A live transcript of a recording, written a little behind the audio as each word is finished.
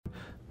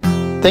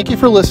Thank you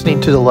for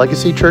listening to the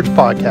Legacy Church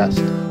podcast.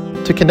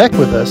 To connect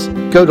with us,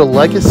 go to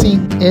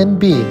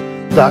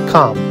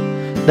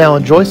legacynb.com. Now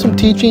enjoy some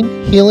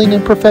teaching, healing,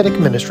 and prophetic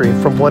ministry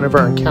from one of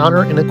our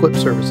Encounter and Equip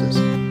services.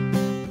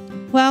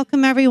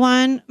 Welcome,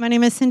 everyone. My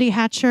name is Cindy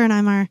Hatcher, and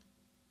I'm our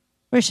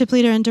worship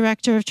leader and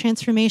director of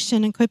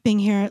transformation and equipping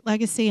here at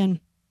Legacy. And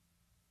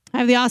I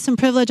have the awesome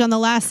privilege on the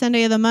last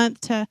Sunday of the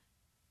month to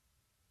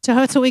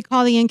host what we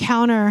call the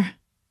Encounter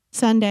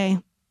Sunday.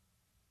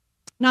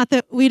 Not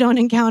that we don't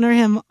encounter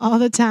him all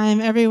the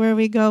time, everywhere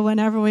we go,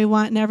 whenever we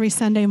want, and every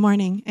Sunday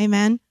morning.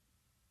 Amen.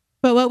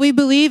 But what we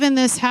believe in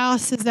this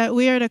house is that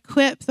we are to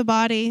equip the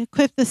body,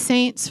 equip the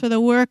saints for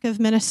the work of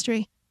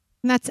ministry.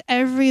 And that's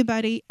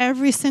everybody.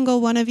 Every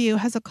single one of you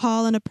has a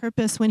call and a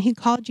purpose. When he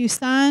called you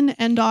son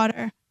and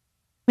daughter,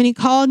 when he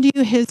called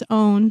you his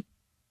own,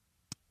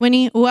 when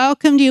he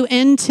welcomed you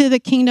into the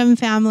kingdom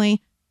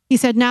family, he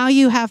said, now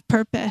you have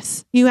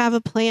purpose. You have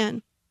a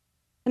plan.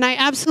 And I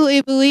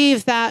absolutely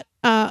believe that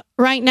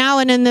right now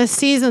and in this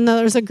season,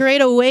 there's a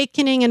great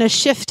awakening and a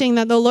shifting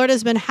that the Lord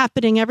has been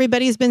happening.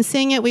 Everybody's been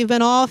seeing it. We've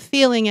been all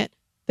feeling it.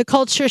 The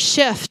culture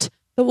shift,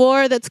 the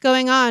war that's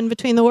going on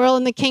between the world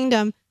and the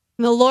kingdom.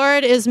 And the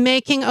Lord is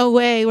making a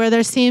way where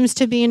there seems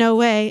to be no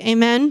way.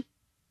 Amen.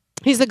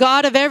 He's the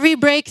God of every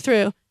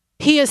breakthrough.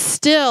 He is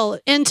still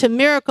into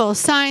miracles,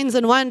 signs,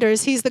 and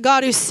wonders. He's the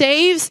God who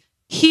saves,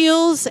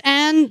 heals,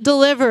 and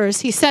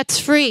delivers. He sets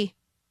free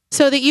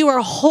so that you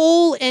are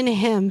whole in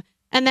him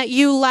and that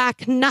you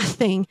lack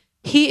nothing.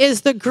 He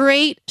is the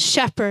great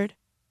shepherd.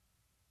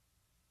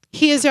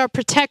 He is your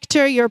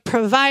protector, your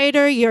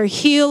provider, your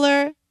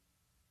healer,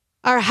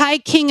 our high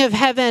king of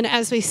heaven,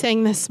 as we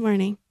sang this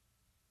morning.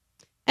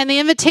 And the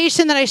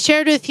invitation that I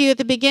shared with you at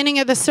the beginning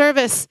of the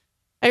service,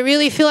 I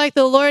really feel like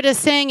the Lord is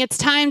saying it's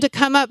time to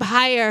come up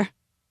higher.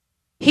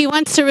 He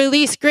wants to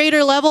release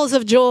greater levels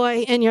of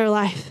joy in your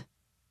life.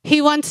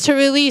 He wants to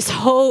release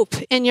hope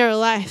in your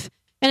life.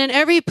 And in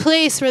every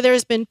place where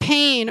there's been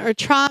pain or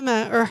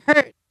trauma or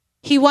hurt,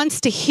 he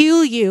wants to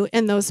heal you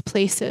in those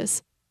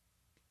places.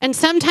 And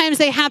sometimes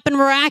they happen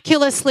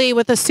miraculously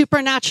with a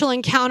supernatural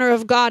encounter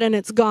of God and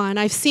it's gone.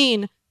 I've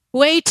seen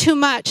way too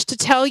much to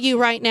tell you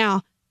right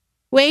now.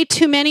 Way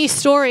too many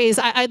stories.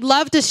 I'd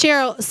love to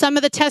share some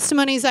of the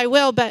testimonies, I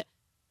will, but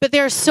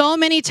there are so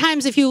many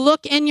times if you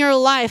look in your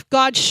life,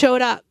 God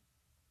showed up.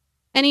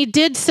 And he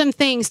did some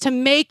things to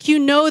make you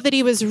know that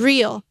he was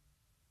real.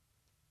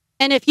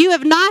 And if you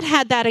have not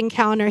had that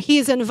encounter, he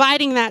is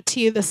inviting that to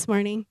you this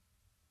morning.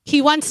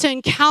 He wants to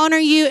encounter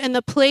you in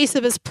the place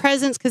of his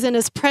presence, because in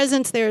his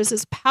presence there is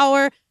his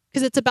power,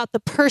 because it's about the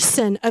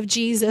person of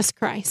Jesus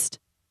Christ.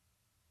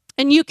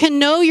 And you can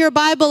know your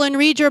Bible and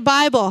read your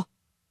Bible.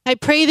 I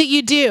pray that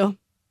you do.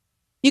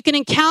 You can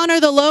encounter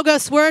the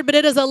Logos word, but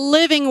it is a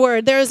living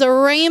word. There is a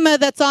rhema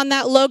that's on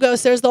that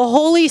Logos. There's the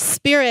Holy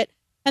Spirit.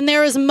 And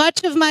there is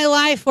much of my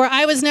life where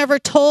I was never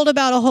told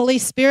about a Holy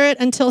Spirit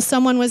until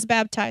someone was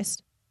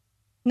baptized.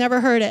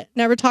 Never heard it,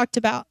 never talked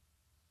about.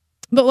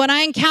 But when I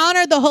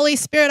encountered the Holy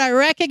Spirit, I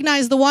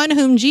recognized the one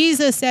whom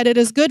Jesus said, it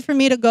is good for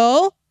me to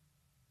go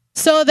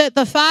so that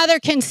the Father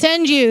can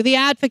send you the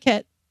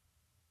advocate,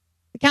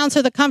 the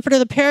counselor, the comforter,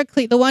 the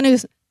paraclete, the one who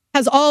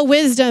has all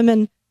wisdom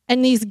and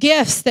these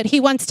gifts that he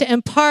wants to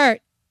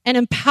impart and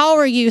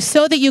empower you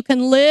so that you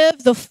can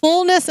live the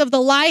fullness of the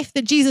life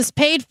that Jesus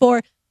paid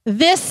for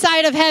this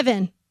side of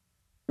heaven.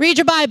 Read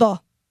your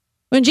Bible.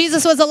 When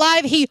Jesus was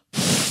alive, he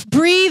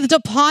breathed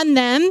upon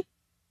them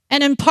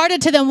and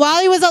imparted to them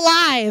while he was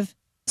alive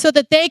so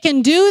that they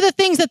can do the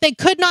things that they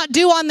could not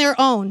do on their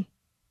own.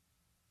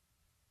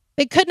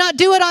 They could not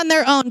do it on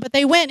their own, but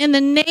they went in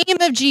the name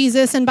of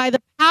Jesus, and by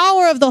the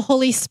power of the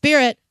Holy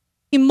Spirit,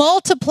 he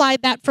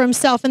multiplied that for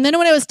himself. And then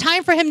when it was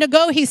time for him to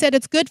go, he said,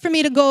 it's good for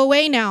me to go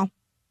away now,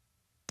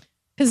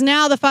 because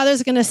now the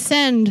Father's going to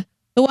send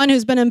the one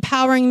who's been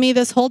empowering me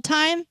this whole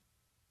time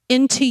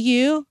into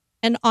you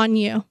and on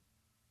you.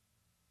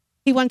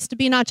 He wants to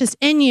be not just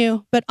in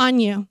you, but on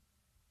you.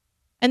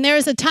 And there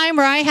was a time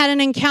where I had an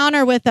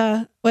encounter with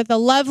a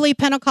lovely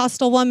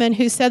Pentecostal woman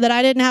who said that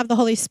I didn't have the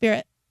Holy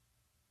Spirit.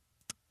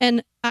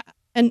 And I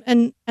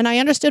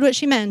understood what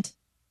she meant.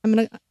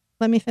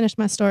 Let me finish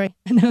my story.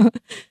 I know.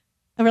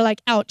 And we're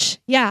like, ouch,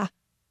 yeah.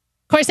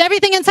 Of course,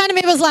 everything inside of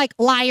me was like,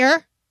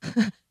 liar.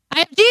 I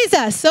have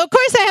Jesus, so of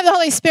course I have the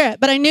Holy Spirit.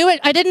 But I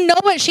didn't know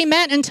what she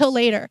meant until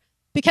later.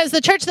 Because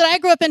the church that I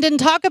grew up in didn't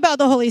talk about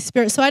the Holy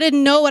Spirit, so I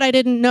didn't know what I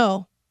didn't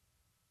know.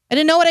 I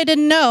didn't know what I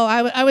didn't know.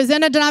 I was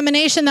in a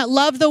denomination that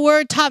loved the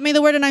word, taught me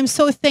the word, and I'm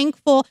so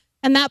thankful.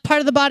 And that part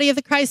of the body of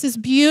the Christ is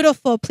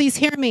beautiful. Please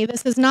hear me.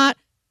 This is not,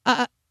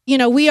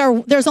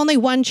 there's only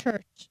one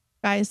church,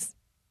 guys.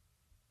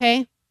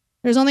 Okay?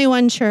 There's only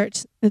one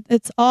church.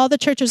 It's all the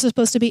churches are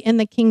supposed to be in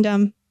the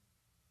kingdom.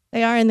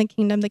 They are in the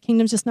kingdom. The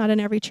kingdom's just not in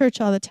every church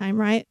all the time,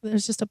 right?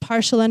 There's just a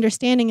partial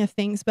understanding of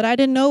things. But I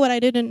didn't know what I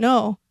didn't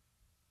know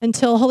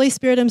until Holy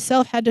Spirit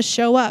himself had to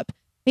show up.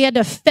 He had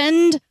to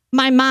fend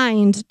my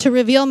mind to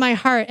reveal my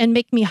heart and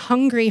make me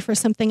hungry for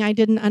something I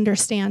didn't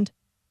understand.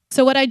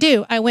 So what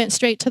I went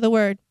straight to the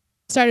word,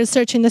 started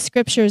searching the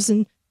scriptures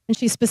and And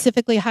she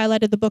specifically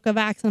highlighted the book of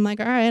Acts. And I'm like,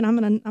 all right,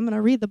 I'm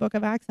gonna read the book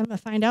of Acts. I'm gonna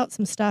find out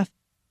some stuff.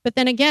 But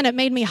then again, it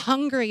made me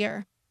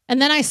hungrier.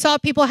 And then I saw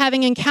people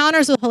having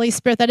encounters with the Holy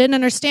Spirit that I didn't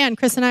understand.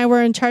 Chris and I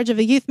were in charge of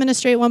a youth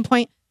ministry at one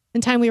point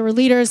in time. We were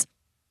leaders.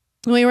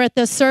 And we were at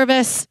this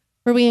service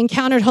where we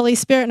encountered Holy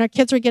Spirit and our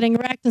kids were getting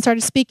wrecked and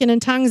started speaking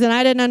in tongues. And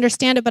I didn't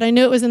understand it, but I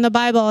knew it was in the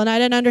Bible. And I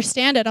didn't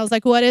understand it. I was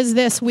like, what is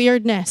this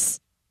weirdness?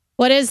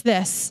 What is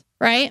this,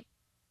 right?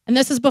 And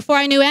this is before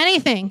I knew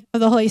anything of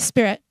the Holy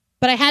Spirit.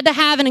 But I had to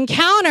have an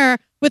encounter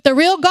with the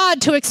real God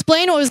to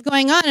explain what was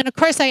going on. And of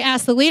course, I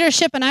asked the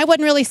leadership, and I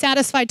wasn't really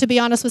satisfied, to be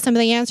honest, with some of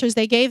the answers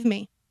they gave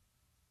me.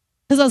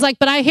 Because I was like,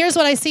 but here's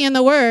what I see in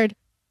the Word,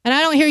 and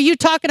I don't hear you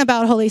talking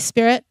about Holy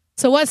Spirit,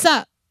 so what's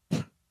up?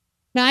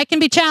 Now, I can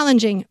be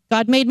challenging.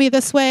 God made me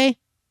this way.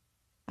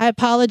 I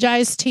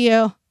apologize to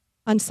you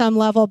on some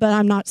level, but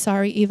I'm not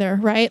sorry either,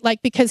 right?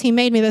 Like, because he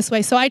made me this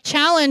way. So I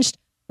challenged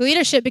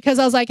leadership because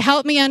I was like,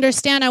 help me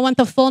understand. I want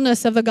the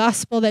fullness of the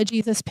gospel that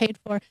Jesus paid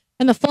for.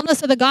 And the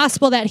fullness of the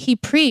gospel that he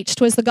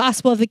preached was the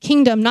gospel of the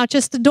kingdom, not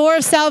just the door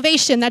of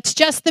salvation. That's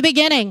just the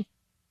beginning.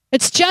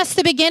 It's just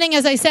the beginning,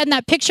 as I said in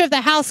that picture of the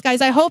house, guys.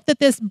 I hope that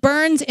this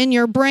burns in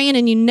your brain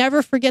and you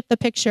never forget the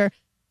picture.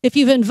 If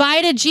you've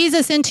invited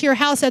Jesus into your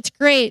house, that's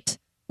great.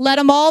 Let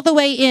him all the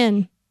way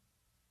in.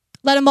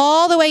 Let him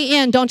all the way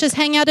in. Don't just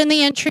hang out in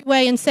the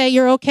entryway and say,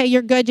 you're okay,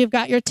 you're good, you've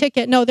got your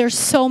ticket. No, there's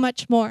so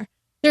much more.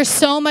 There's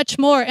so much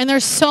more, and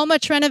there's so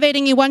much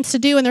renovating he wants to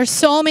do, and there's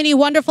so many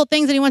wonderful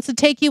things that he wants to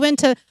take you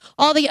into,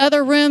 all the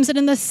other rooms and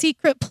in the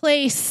secret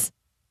place,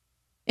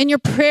 in your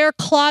prayer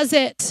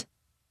closet.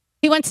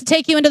 He wants to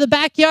take you into the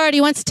backyard.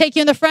 He wants to take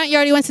you in the front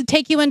yard. He wants to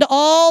take you into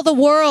all the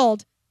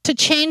world, to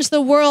change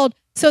the world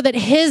so that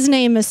his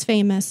name is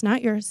famous,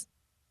 not yours.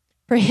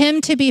 For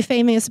him to be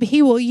famous,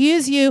 he will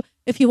use you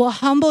if you will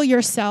humble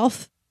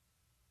yourself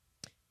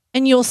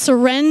and you'll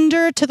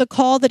surrender to the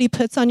call that he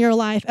puts on your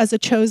life as a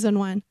chosen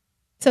one.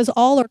 It says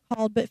all are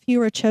called, but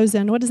few are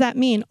chosen. What does that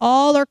mean?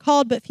 All are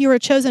called, but few are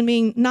chosen,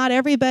 meaning not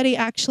everybody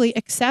actually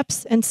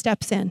accepts and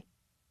steps in.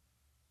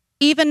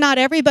 Even not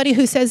everybody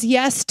who says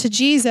yes to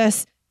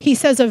Jesus. He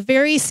says a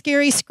very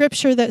scary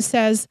scripture that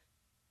says,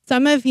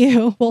 some of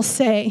you will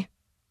say,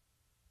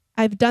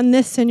 I've done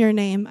this in your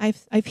name.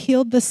 I've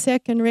healed the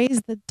sick and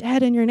raised the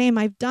dead in your name.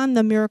 I've done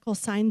the miracle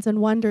signs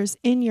and wonders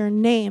in your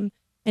name.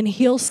 And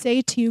he'll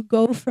say to you,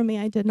 go from me,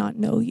 I did not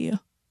know you.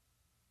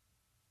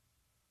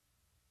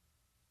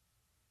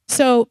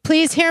 So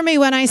please hear me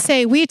when I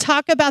say we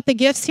talk about the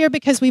gifts here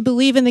because we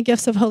believe in the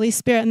gifts of Holy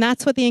Spirit, and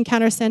that's what the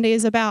Encounter Sunday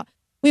is about.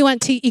 We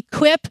want to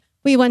equip,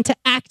 we want to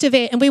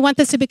activate, and we want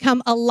this to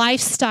become a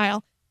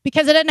lifestyle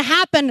because it didn't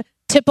happen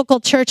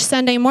typical church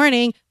Sunday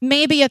morning,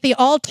 maybe at the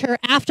altar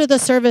after the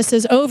service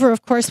is over.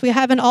 Of course, we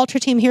have an altar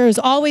team here who's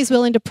always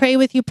willing to pray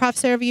with you,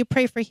 prophesy over you,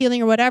 pray for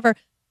healing or whatever.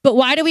 But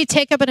why do we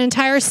take up an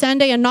entire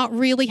Sunday and not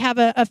really have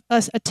a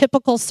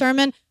typical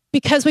sermon?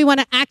 Because we want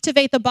to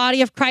activate the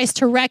body of Christ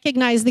to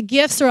recognize the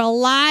gifts are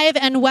alive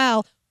and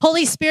well.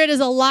 Holy Spirit is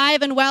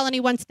alive and well, and he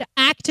wants to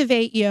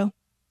activate you.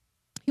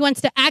 He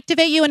wants to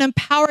activate you and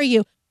empower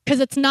you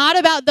because it's not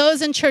about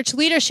those in church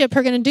leadership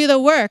who are going to do the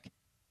work.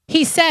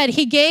 He said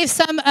he gave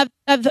some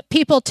of the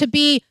people to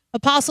be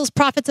apostles,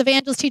 prophets,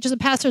 evangelists, teachers,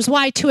 and pastors.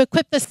 Why? To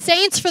equip the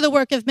saints for the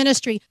work of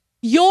ministry.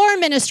 Your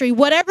ministry,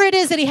 whatever it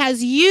is that he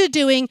has you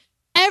doing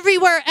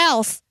everywhere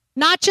else.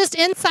 Not just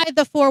inside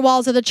the four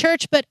walls of the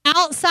church, but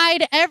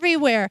outside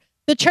everywhere.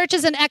 The church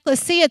is an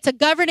ecclesia. It's a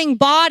governing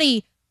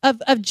body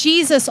of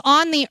Jesus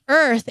on the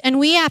earth. And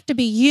we have to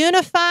be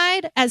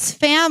unified as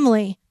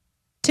family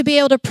to be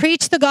able to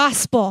preach the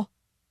gospel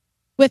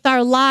with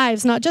our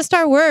lives, not just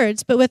our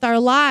words, but with our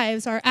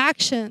lives, our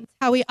actions,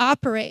 how we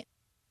operate.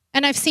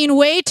 And I've seen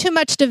way too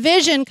much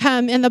division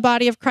come in the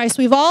body of Christ.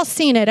 We've all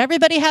seen it.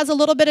 Everybody has a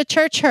little bit of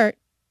church hurt.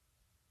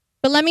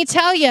 But let me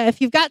tell you,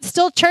 if you've got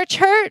still church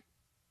hurt,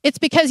 it's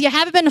because you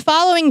haven't been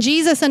following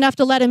Jesus enough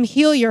to let him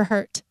heal your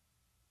hurt.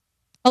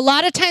 A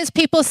lot of times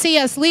people see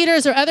us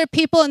leaders or other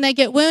people and they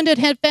get wounded,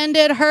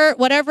 offended, hurt,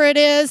 whatever it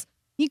is.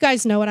 You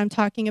guys know what I'm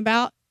talking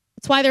about.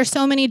 That's why there's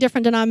so many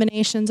different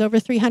denominations, over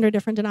 300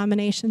 different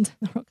denominations,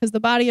 because the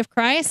body of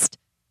Christ,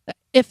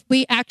 if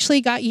we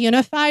actually got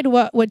unified,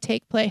 what would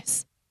take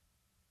place?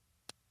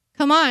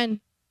 Come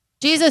on.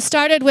 Jesus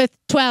started with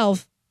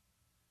 12.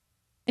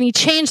 And he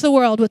changed the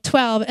world with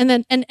 12. And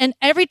then and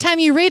every time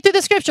you read through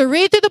the scripture,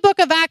 read through the book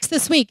of Acts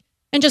this week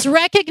and just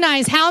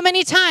recognize how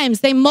many times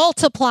they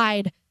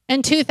multiplied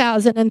and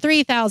 2,000 and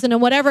 3,000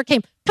 and whatever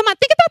came. Come on,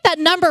 think about that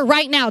number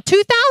right now.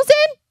 2,000?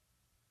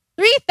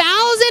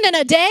 3,000 in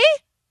a day?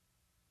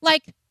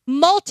 Like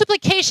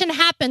multiplication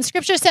happens.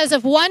 Scripture says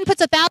if one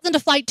puts 1,000 to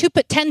flight, two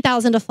put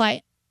 10,000 to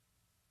flight.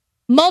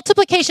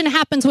 Multiplication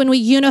happens when we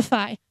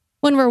unify,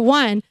 when we're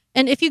one.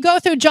 And if you go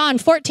through John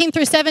 14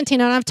 through 17,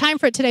 I don't have time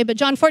for it today, but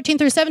John 14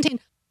 through 17,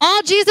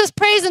 all Jesus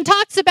prays and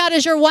talks about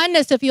is your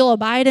oneness. If you'll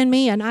abide in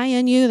me and I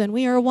in you, then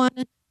we are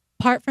one.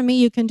 Apart from me,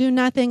 you can do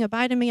nothing.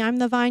 Abide in me, I'm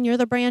the vine, you're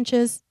the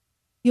branches.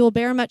 You will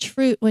bear much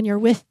fruit when you're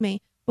with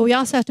me. But we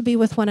also have to be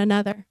with one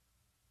another.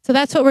 So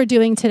that's what we're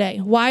doing today.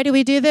 Why do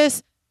we do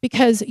this?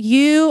 because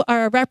you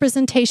are a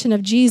representation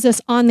of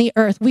Jesus on the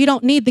earth. We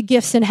don't need the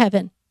gifts in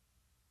heaven.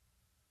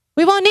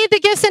 We won't need the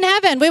gifts in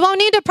heaven. We won't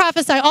need to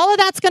prophesy. All of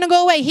that's going to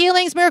go away.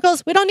 Healings,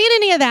 miracles. We don't need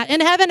any of that.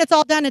 In heaven, it's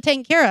all done and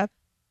taken care of.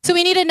 So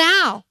we need it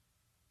now.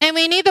 And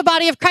we need the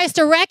body of Christ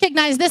to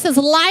recognize this is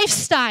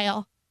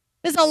lifestyle.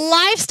 This is a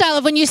lifestyle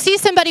of when you see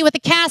somebody with a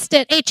cast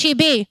at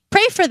HEB,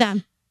 pray for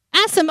them.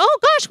 Ask them, oh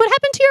gosh, what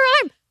happened to your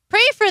arm?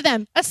 Pray for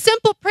them. A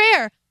simple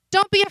prayer.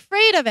 Don't be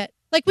afraid of it.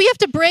 Like, we have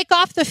to break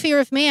off the fear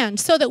of man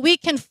so that we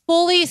can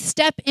fully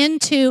step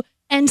into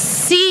and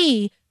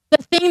see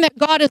the thing that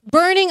God is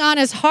burning on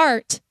his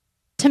heart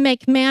to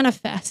make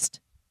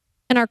manifest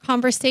in our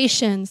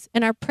conversations,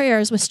 in our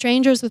prayers with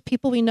strangers, with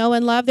people we know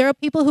and love. There are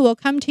people who will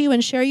come to you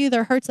and share you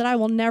their hurts that I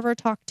will never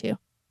talk to.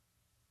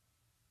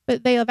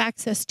 But they have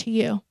access to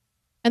you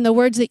and the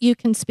words that you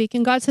can speak.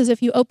 And God says,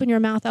 if you open your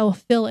mouth, I will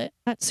fill it.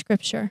 That's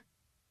scripture.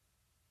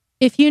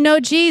 If you know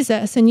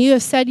Jesus and you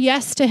have said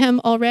yes to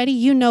him already,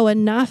 you know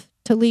enough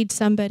to lead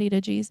somebody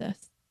to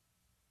Jesus,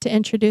 to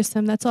introduce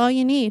them. That's all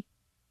you need.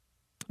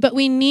 But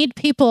we need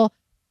people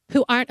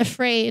who aren't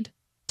afraid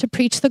to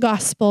preach the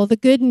gospel, the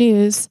good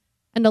news,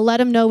 and to let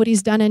him know what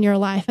he's done in your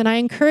life. And I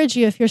encourage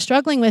you, if you're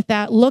struggling with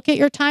that, look at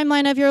your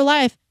timeline of your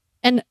life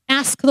and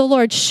ask the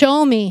Lord,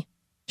 show me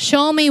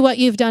what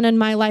you've done in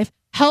my life.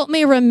 Help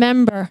me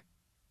remember.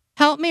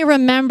 Help me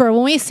remember.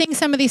 When we sing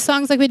some of these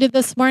songs like we did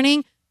this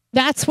morning,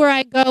 that's where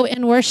I go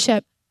in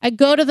worship. I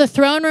go to the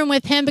throne room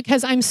with him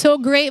because I'm so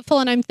grateful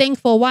and I'm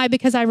thankful. Why?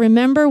 Because I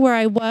remember where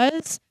I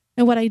was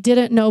and what I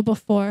didn't know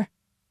before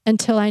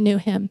until I knew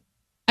him.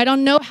 I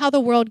don't know how the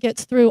world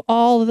gets through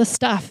all of the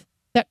stuff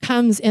that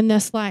comes in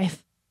this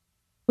life.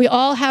 We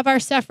all have our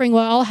suffering. We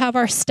all have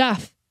our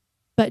stuff,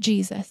 but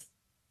Jesus.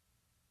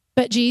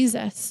 But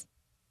Jesus.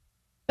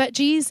 But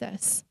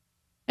Jesus.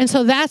 And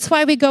so that's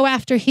why we go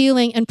after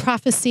healing and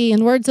prophecy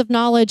and words of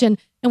knowledge, and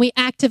we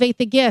activate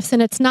the gifts.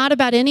 And it's not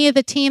about any of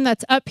the team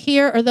that's up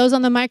here or those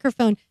on the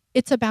microphone.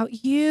 It's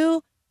about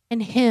you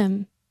and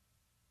him.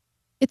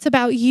 It's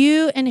about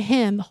you and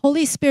him.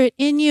 Holy Spirit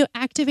in you,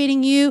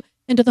 activating you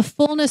into the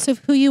fullness of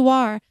who you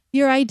are.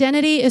 Your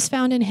identity is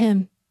found in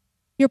him.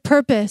 Your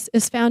purpose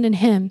is found in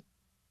him.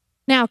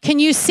 Now, can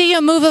you see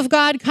a move of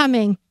God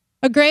coming?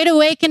 A great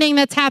awakening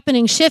that's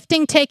happening,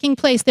 shifting taking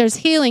place. There's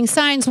healing,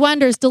 signs,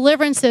 wonders,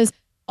 deliverances,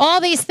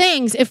 all these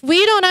things. If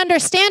we don't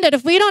understand it,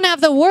 if we don't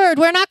have the word,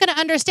 we're not going to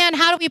understand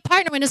how do we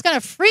partner. And it's going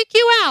to freak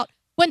you out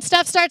when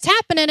stuff starts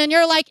happening and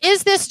you're like,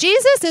 is this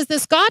Jesus? Is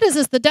this God? Is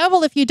this the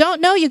devil? If you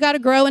don't know, you got to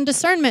grow in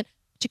discernment.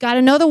 But you got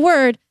to know the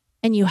word,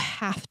 and you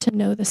have to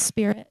know the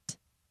Spirit.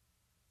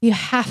 You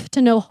have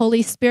to know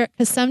Holy Spirit,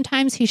 because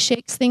sometimes he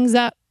shakes things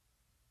up.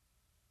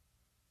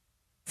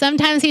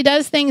 Sometimes he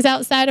does things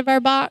outside of our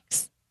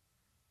box.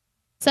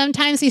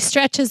 Sometimes he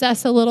stretches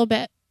us a little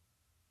bit.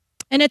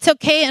 And it's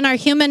okay in our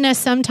humanness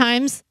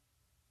sometimes.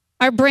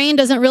 Our brain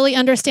doesn't really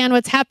understand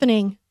what's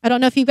happening. I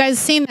don't know if you guys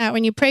have seen that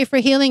when you pray for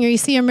healing or you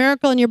see a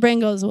miracle and your brain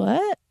goes,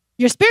 what?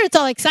 Your spirit's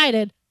all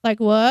excited, like,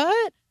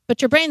 what?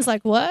 But your brain's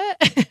like, what?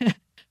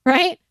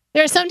 Right?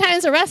 There's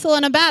sometimes a wrestle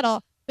and a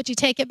battle, but you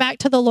take it back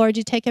to the Lord.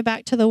 You take it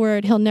back to the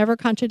word. He'll never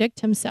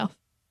contradict himself.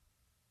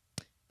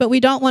 But we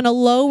don't want to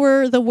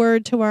lower the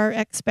word to our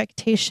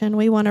expectation.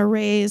 We want to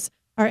raise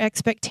our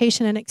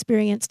expectation and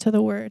experience to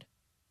the word.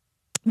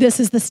 This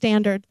is the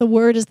standard. The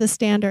word is the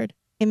standard.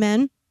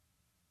 Amen.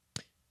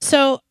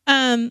 So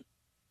I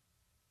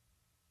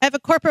have a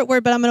corporate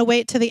word, but I'm going to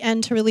wait to the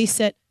end to release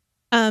it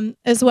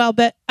as well.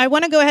 But I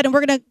want to go ahead and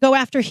we're going to go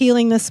after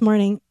healing this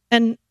morning.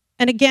 And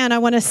again, I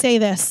want to say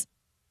this.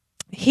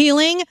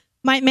 Healing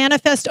might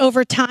manifest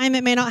over time.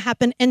 It may not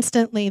happen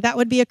instantly. That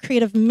would be a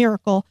creative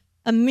miracle.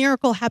 A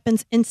miracle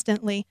happens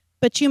instantly.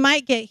 But you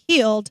might get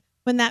healed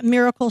when that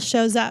miracle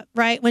shows up,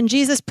 right? When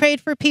Jesus prayed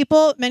for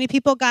people, many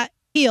people got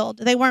healed.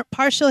 They weren't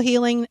partial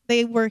healing.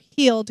 They were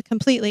healed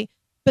completely.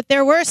 But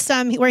there were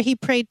some where he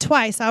prayed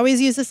twice. I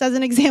always use this as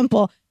an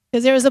example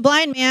because there was a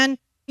blind man.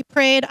 He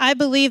prayed. I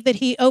believe that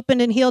he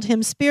opened and healed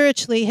him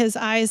spiritually, his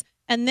eyes,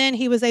 and then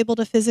he was able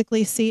to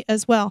physically see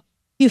as well.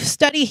 You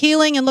study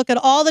healing and look at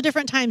all the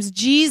different times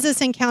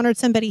Jesus encountered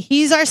somebody.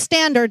 He's our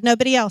standard,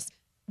 nobody else.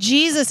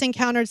 Jesus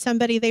encountered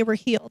somebody, they were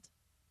healed.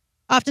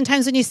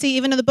 Oftentimes when you see,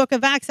 even in the book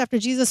of Acts, after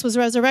Jesus was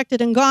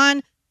resurrected and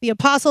gone, the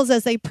apostles,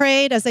 as they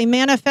prayed, as they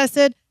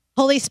manifested,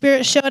 Holy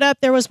Spirit showed up.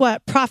 There was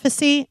what?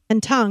 Prophecy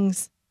and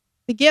tongues.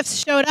 The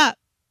gifts showed up.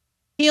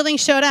 Healing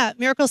showed up.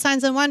 Miracle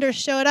signs and wonders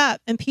showed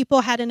up. And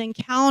people had an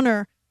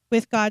encounter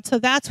with God. So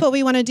that's what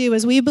we want to do,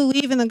 is we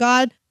believe in the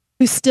God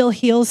who still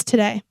heals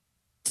today.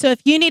 So if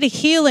you need a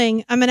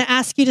healing, I'm going to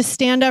ask you to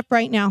stand up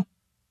right now.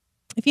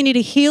 If you need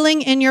a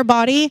healing in your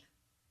body,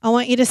 I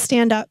want you to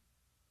stand up.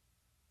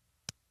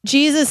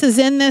 Jesus is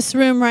in this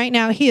room right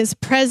now. He is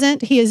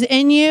present. He is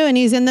in you, and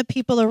he's in the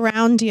people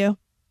around you.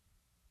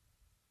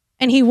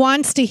 And he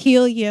wants to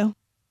heal you.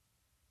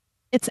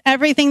 It's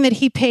everything that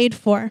he paid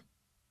for.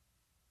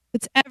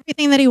 It's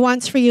everything that he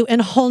wants for you in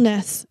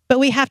wholeness. But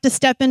we have to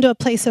step into a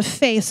place of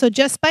faith. So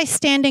just by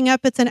standing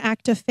up, it's an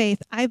act of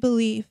faith. I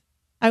believe.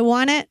 I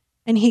want it,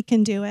 and he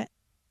can do it.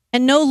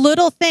 And no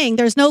little thing,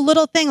 there's no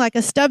little thing like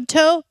a stub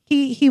toe,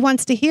 he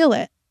wants to heal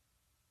it.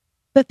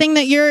 The thing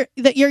that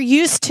you're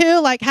used to,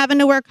 like having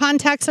to wear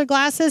contacts or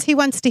glasses, he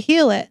wants to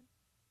heal it.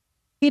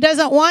 He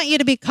doesn't want you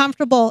to be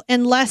comfortable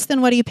in less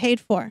than what he paid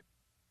for.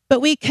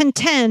 But we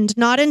contend,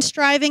 not in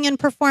striving and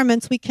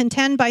performance, we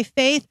contend by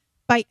faith,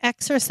 by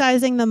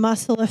exercising the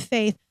muscle of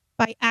faith,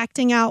 by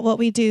acting out what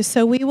we do.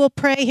 So we will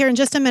pray here in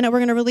just a minute. We're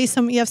going to release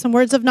you have some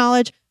words of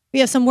knowledge. We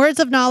have some words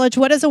of knowledge.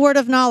 What is a word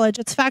of knowledge?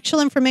 It's factual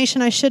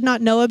information I should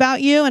not know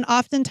about you. And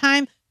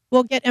oftentimes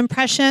we'll get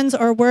impressions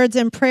or words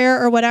in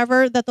prayer or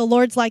whatever that the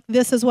Lord's like,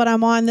 this is what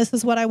I'm on. This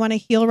is what I want to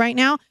heal right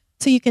now.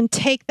 So you can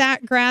take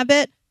that, grab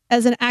it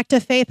as an act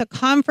of faith, a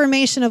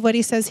confirmation of what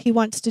he says he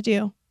wants to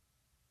do.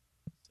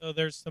 So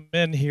there's some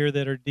men here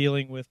that are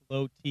dealing with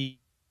low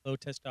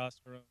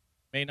testosterone.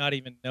 May not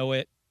even know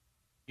it.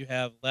 You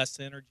have less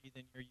energy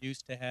than you're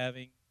used to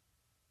having.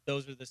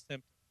 Those are the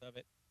symptoms of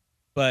it.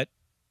 But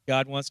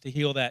God wants to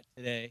heal that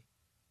today.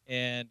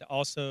 And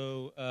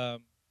also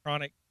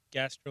chronic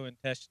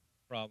gastrointestinal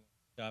problems.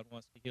 God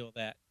wants to heal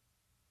that.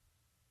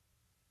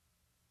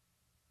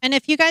 And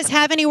if you guys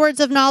have any words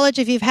of knowledge,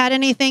 if you've had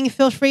anything,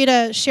 feel free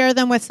to share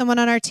them with someone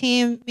on our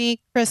team,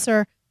 me, Chris,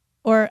 or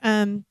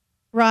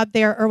Rob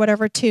there or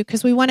whatever too,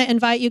 because we want to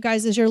invite you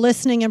guys as you're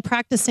listening and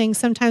practicing.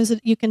 Sometimes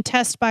you can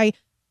test by,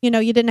 you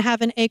didn't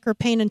have an ache or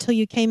pain until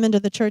you came into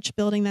the church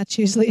building. That's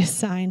usually a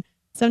sign.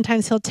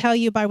 Sometimes he'll tell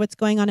you by what's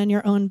going on in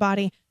your own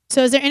body.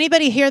 So is there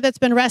anybody here that's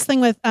been wrestling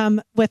with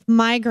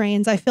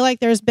migraines? I feel like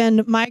there's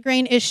been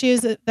migraine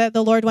issues that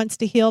the Lord wants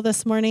to heal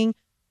this morning.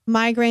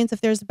 Migraines, if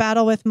there's a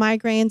battle with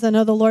migraines, I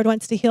know the Lord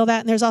wants to heal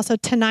that. And there's also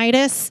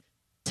tinnitus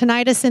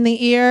in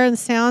the ear and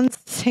sounds.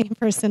 Same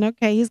person.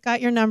 Okay, he's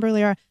got your number,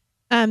 Lyra.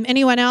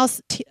 Anyone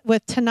else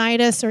with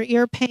tinnitus or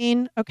ear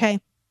pain? Okay,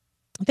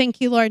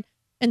 thank you, Lord.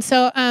 And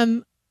so,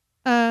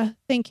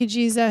 thank you,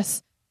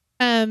 Jesus.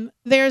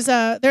 There's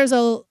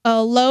a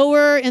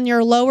lower in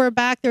your lower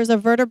back. There's a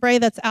vertebrae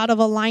that's out of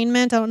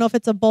alignment. I don't know if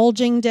it's a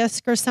bulging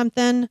disc or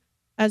something.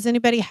 Does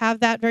anybody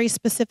have that very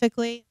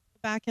specifically?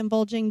 Back and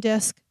bulging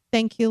disc.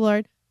 Thank you,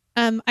 Lord.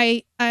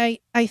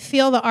 I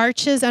feel the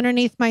arches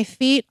underneath my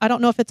feet. I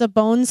don't know if it's a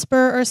bone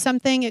spur or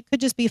something. It could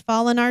just be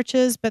fallen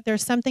arches, but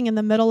there's something in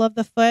the middle of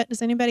the foot.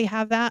 Does anybody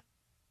have that?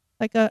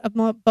 Like a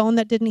bone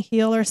that didn't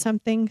heal or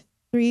something?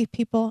 3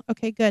 people?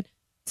 Okay, good.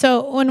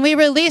 So when we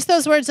release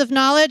those words of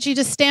knowledge, you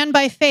just stand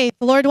by faith.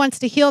 The Lord wants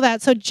to heal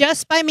that. So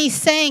just by me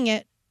saying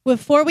it,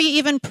 before we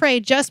even pray,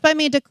 just by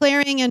me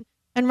declaring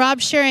and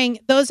Rob sharing,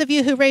 those of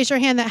you who raise your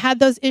hand that had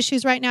those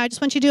issues right now, I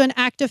just want you to do an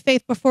act of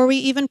faith before we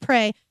even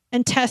pray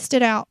and test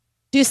it out.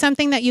 Do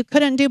something that you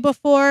couldn't do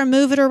before,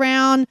 move it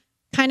around,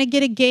 kind of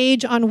get a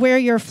gauge on where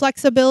your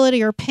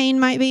flexibility or pain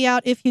might be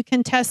out. If you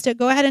can test it,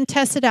 go ahead and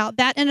test it out.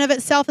 That in and of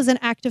itself is an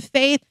act of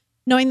faith,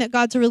 knowing that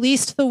God's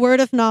released the word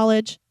of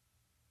knowledge.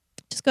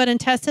 Just go ahead and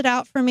test it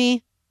out for me.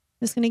 I'm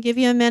just going to give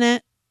you a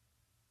minute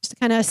just to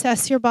kind of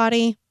assess your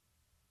body.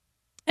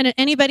 And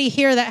anybody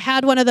here that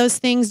had one of those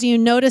things, do you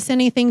notice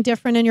anything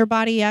different in your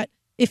body yet?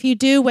 If you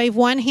do, wave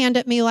one hand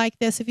at me like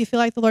this if you feel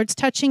like the Lord's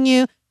touching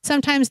you.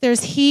 Sometimes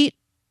there's heat.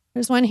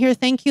 There's one here.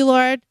 Thank you,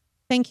 Lord.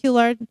 Thank you,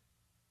 Lord.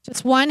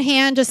 Just one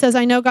hand just says,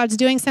 I know God's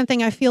doing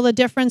something. I feel a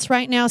difference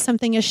right now.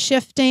 Something is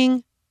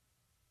shifting.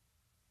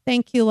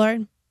 Thank you,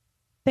 Lord.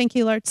 Thank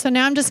you, Lord. So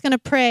now I'm just going to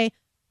pray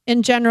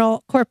in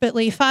general,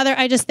 corporately. Father,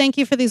 I just thank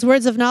you for these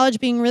words of knowledge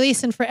being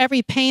released and for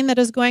every pain that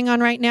is going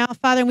on right now.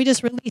 Father, we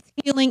just release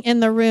healing in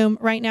the room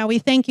right now. We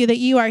thank you that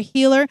you are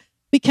healer.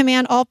 We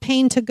command all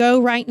pain to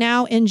go right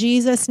now in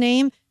Jesus'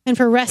 name, and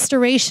for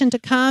restoration to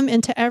come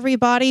into every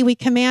body. We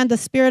command the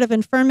spirit of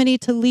infirmity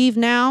to leave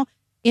now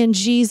in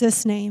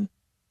Jesus' name.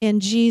 In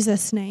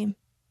Jesus' name.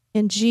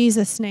 In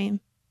Jesus' name.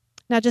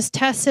 Now just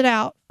test it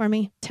out for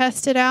me.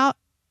 Test it out.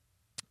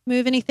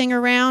 Move anything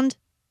around.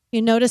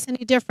 You notice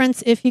any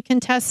difference if you can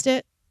test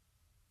it?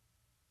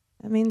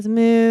 That means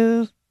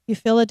move. You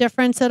feel a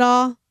difference at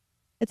all?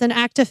 It's an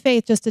act of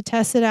faith just to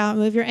test it out.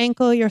 Move your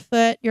ankle, your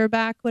foot, your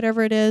back,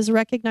 whatever it is.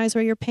 Recognize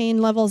where your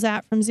pain level's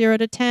at from 0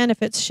 to 10,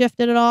 if it's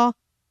shifted at all.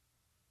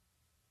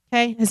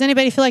 Okay, does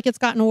anybody feel like it's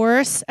gotten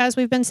worse as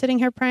we've been sitting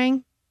here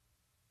praying?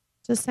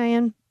 Just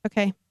saying.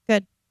 Okay,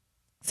 good.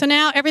 So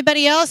now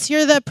everybody else,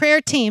 you're the prayer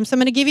team. So I'm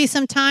going to give you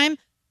some time.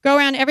 Go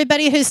around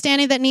everybody who's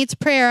standing that needs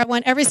prayer. I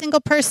want every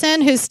single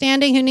person who's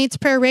standing who needs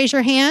prayer, raise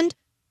your hand.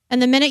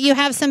 And the minute you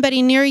have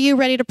somebody near you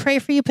ready to pray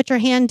for you, put your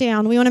hand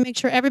down. We want to make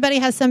sure everybody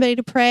has somebody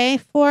to pray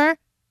for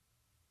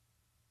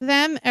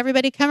them.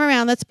 Everybody come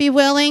around. Let's be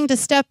willing to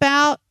step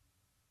out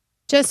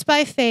just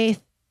by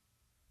faith.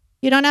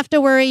 You don't have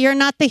to worry. You're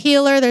not the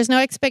healer. There's no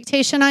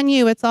expectation on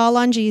you. It's all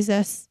on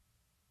Jesus.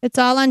 It's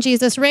all on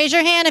Jesus. Raise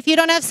your hand. If you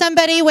don't have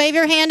somebody, wave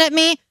your hand at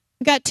me.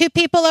 We've got 2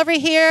 people over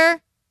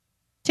here.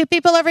 2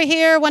 people over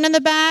here, 1 in the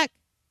back.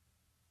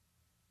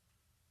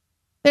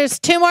 There's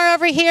 2 more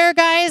over here,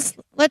 guys.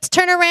 Let's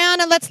turn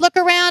around and let's look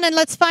around and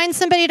let's find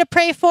somebody to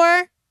pray for.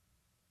 If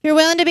you're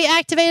willing to be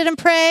activated and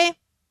pray,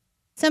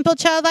 simple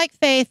childlike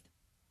faith.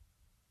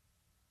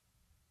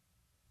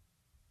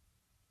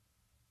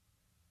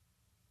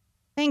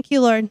 Thank you,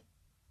 Lord.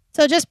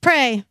 So just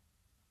pray.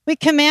 We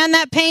command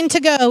that pain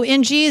to go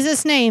in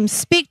Jesus' name.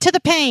 Speak to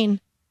the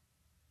pain.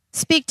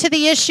 Speak to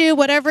the issue,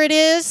 whatever it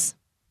is.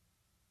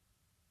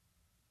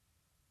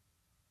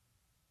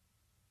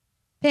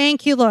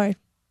 Thank you, Lord.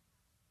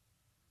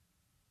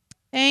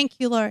 Thank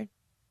you, Lord.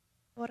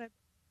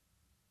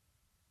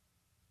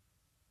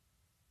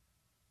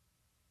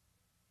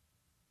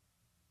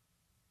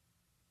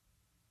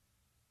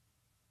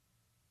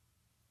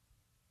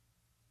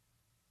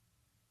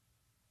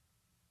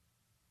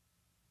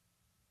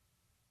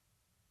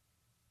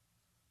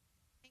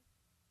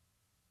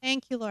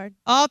 Thank you, Lord.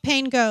 All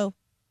pain go.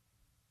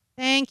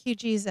 Thank you,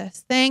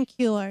 Jesus. Thank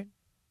you, Lord.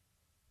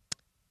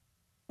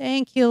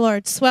 Thank you,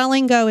 Lord.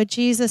 Swelling go in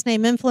Jesus'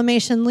 name.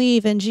 Inflammation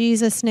leave in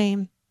Jesus'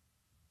 name.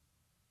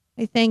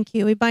 We thank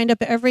you. We bind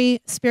up every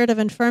spirit of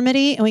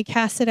infirmity and we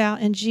cast it out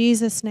in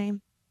Jesus'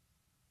 name.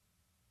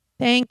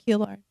 Thank you,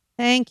 Lord.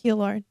 Thank you,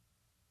 Lord.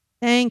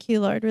 Thank you,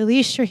 Lord.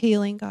 Release your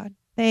healing, God.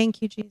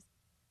 Thank you, Jesus.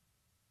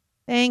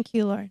 Thank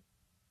you, Lord.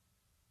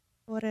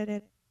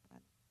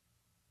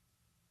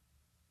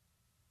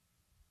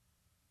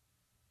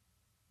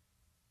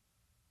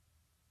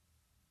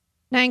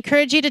 And I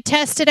encourage you to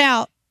test it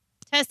out.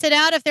 Test it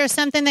out if there's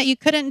something that you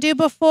couldn't do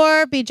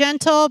before. Be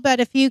gentle, but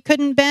if you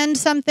couldn't bend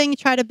something,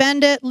 try to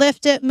bend it,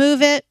 lift it,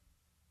 move it.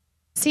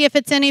 See if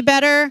it's any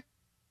better.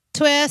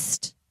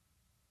 Twist.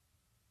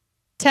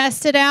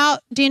 Test it out.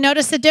 Do you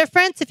notice a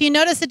difference? If you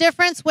notice a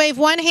difference, wave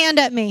one hand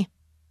at me.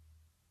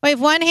 Wave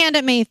one hand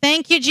at me.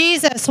 Thank you,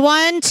 Jesus.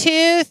 1,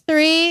 2,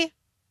 3,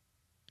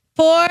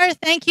 4.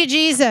 Thank you,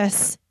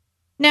 Jesus.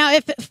 Now,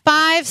 if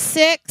 5,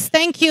 6,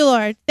 thank you,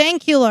 Lord.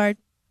 Thank you, Lord.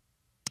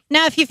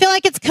 Now, if you feel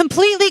like it's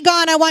completely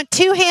gone, I want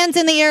 2 hands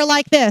in the air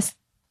like this.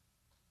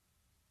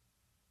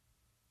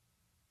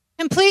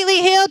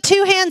 Completely healed,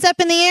 2 hands up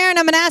in the air, and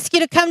I'm going to ask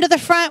you to come to the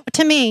front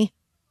to me.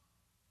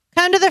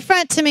 Come to the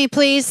front to me,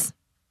 please.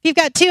 If you've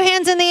got 2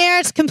 hands in the air,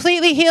 it's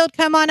completely healed,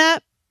 come on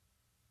up.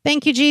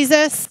 Thank you,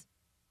 Jesus.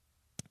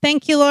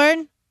 Thank you,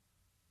 Lord.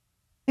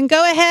 And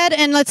go ahead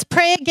and let's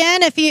pray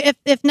again.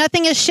 If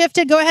nothing has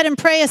shifted, go ahead and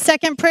pray a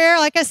second prayer.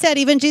 Like I said,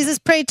 even Jesus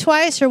prayed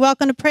twice. You're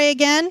welcome to pray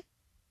again.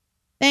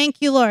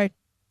 Thank you, Lord.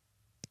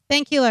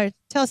 Thank you, Lord.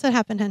 Tell us what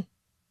happened, hon.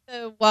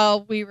 So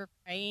while we were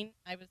praying,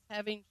 I was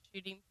having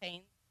shooting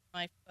pains in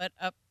my foot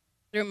up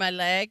through my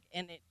leg,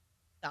 and it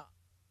stopped.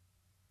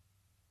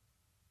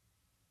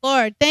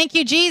 Lord, thank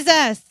you,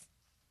 Jesus.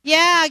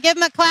 Yeah, give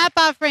him a clap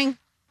offering.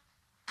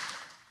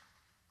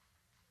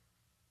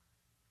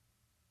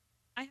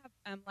 I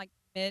have like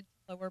mid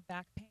lower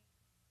back pain,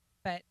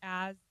 but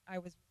as I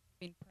was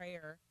receiving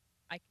prayer,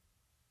 I could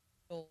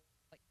feel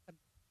like some.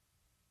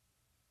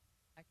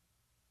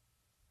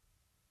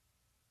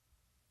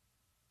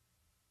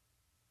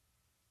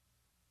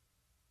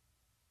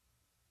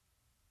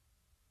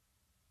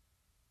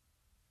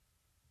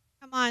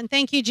 Come on,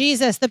 thank you,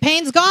 Jesus. The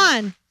pain's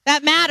gone.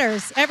 That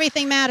matters.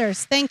 Everything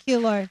matters. Thank you,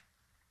 Lord.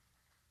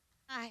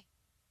 Hi.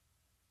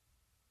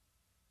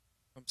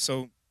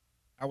 So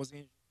I was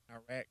in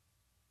Iraq.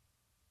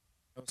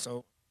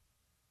 So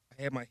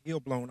I had my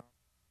heel blown off.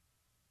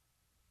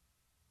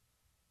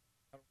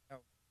 I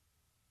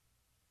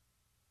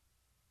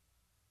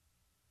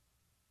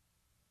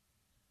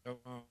don't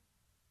know. So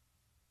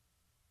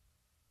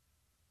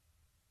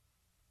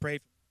pray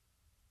for me.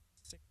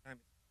 Second time.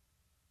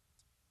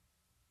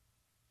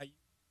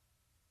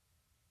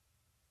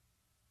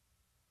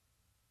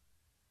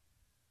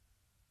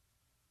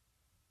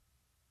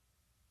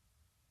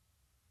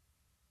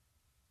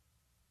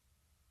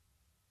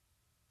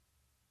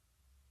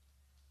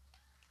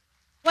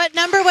 What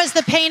number was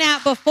the pain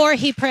at before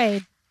he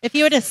prayed? If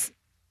you would have,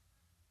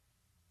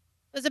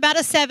 it was about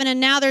a 7, and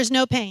now there's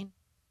no pain.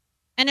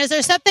 And is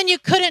there something you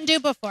couldn't do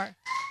before?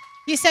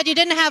 You said you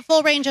didn't have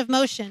full range of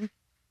motion.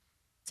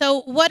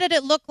 So what did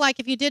it look like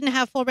if you didn't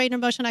have full range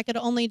of motion? I could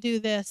only do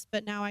this,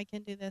 but now I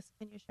can do this.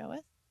 Can you show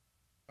us?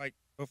 Like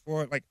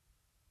before, like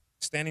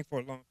standing for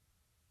a long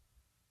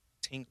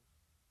tingle.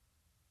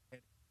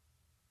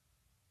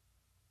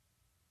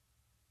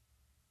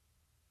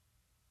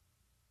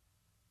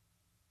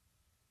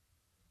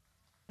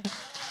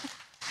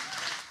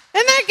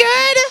 Isn't that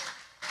good?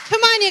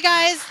 Come on, you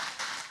guys.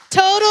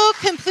 Total,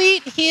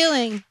 complete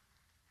healing.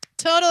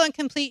 Total and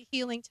complete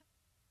healing.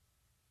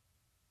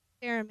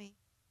 Jeremy.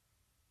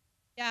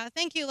 Yeah,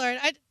 thank you, Lord.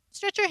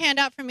 Stretch your hand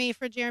out for me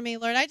for Jeremy,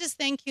 Lord. I just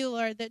thank you,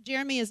 Lord, that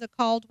Jeremy is a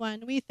called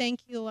one. We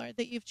thank you, Lord,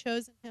 that you've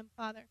chosen him,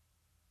 Father.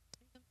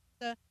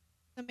 The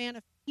man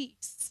of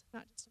peace,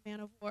 not just a man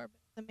of war, but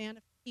the man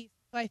of peace.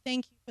 So I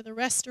thank you for the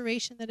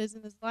restoration that is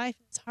in his life,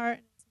 in his heart,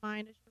 and his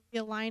mind, as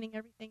you're realigning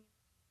everything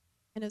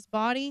in his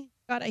body.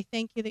 God, I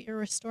thank you that you're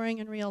restoring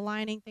and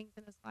realigning things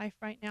in his life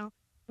right now.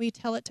 We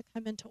tell it to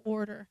come into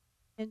order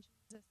in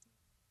Jesus' name.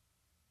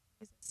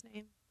 In Jesus'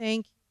 name.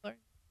 Thank you, Lord.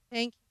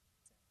 Thank you.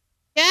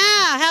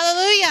 Yeah,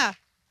 hallelujah.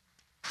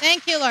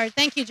 Thank you, Lord.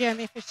 Thank you,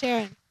 Jeremy, for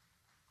sharing.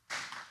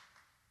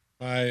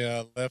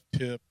 My left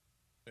hip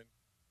and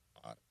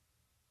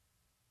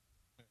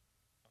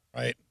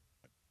right,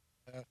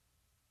 left,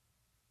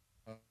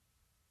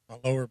 my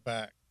lower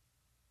back.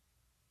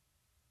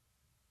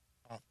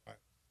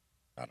 Arthritis.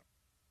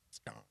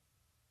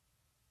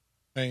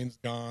 pain's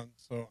gone,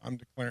 so I'm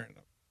declaring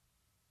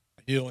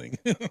a healing.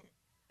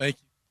 Thank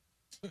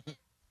you. Something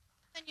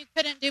you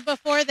couldn't do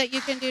before that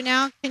you can do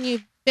now? Can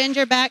you bend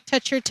your back,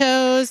 touch your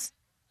toes?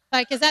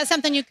 Like, is that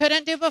something you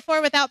couldn't do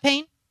before without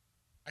pain?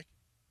 I can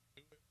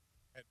do it.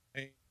 I had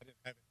pain. I didn't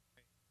have any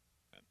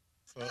pain.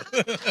 So.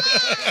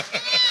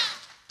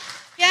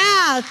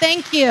 Yeah,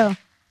 thank you.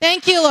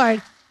 Thank you,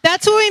 Lord.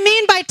 That's what we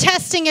mean by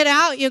testing it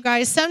out, you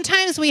guys.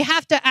 Sometimes we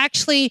have to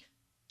actually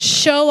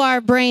show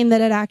our brain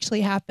that it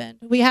actually happened.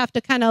 We have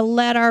to kind of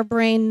let our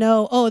brain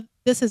know, oh,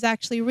 this is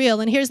actually real.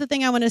 And here's the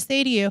thing I want to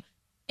say to you.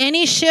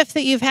 Any shift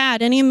that you've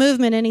had, any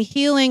movement, any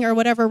healing or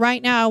whatever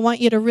right now, I want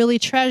you to really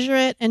treasure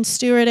it and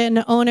steward it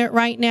and own it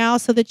right now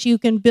so that you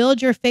can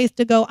build your faith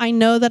to go, I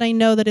know that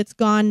it's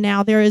gone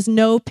now. There is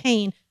no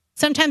pain.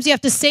 Sometimes you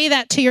have to say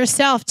that to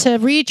yourself to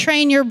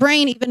retrain your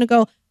brain even to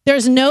go,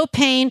 there's no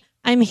pain.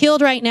 I'm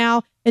healed right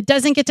now. It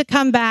doesn't get to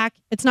come back.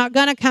 It's not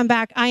going to come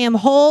back. I am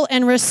whole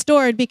and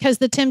restored, because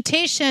the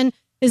temptation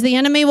is the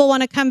enemy will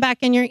want to come back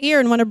in your ear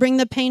and want to bring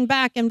the pain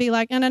back and be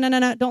like, no,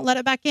 don't let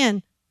it back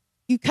in.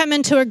 You come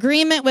into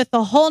agreement with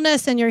the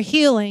wholeness and your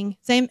healing.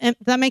 Does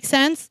that make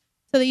sense?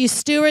 So that you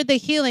steward the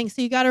healing.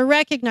 So you got to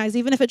recognize,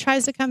 even if it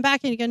tries to come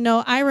back, and you go,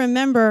 no, I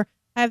remember,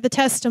 I have the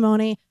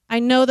testimony. I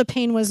know the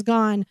pain was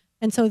gone.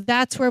 And so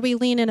that's where we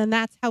lean in, and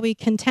that's how we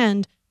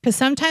contend. Because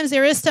sometimes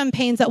there is some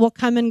pains that will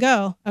come and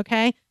go,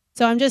 okay?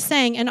 So I'm just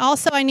saying, and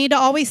also I need to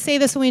always say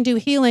this when we do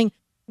healing,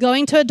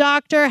 going to a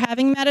doctor,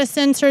 having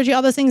medicine, surgery,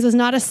 all those things is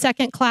not a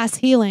second-class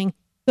healing.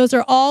 Those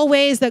are all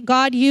ways that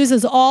God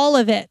uses all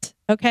of it,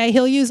 okay?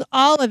 He'll use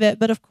all of it,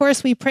 but of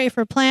course we pray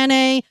for plan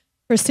A,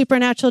 for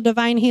supernatural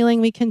divine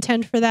healing. We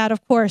contend for that,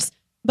 of course,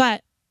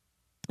 but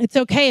it's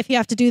okay if you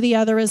have to do the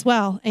other as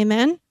well,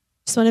 amen?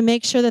 Just want to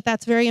make sure that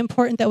that's very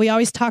important, that we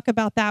always talk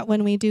about that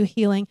when we do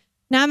healing.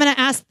 Now I'm going to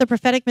ask the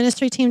prophetic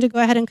ministry team to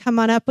go ahead and come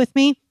on up with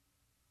me.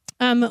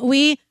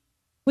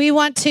 We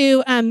want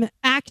to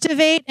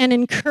activate and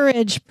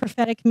encourage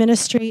prophetic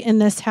ministry in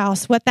this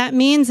house. What that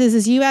means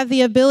is you have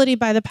the ability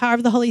by the power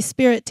of the Holy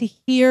Spirit to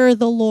hear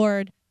the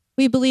Lord.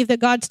 We believe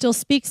that God still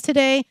speaks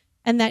today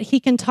and that he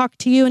can talk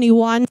to you and he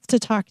wants to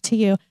talk to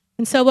you.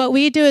 And so what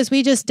we do is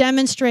we just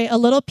demonstrate a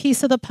little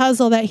piece of the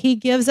puzzle that he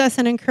gives us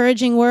an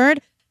encouraging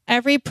word.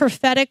 Every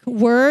prophetic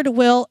word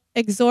will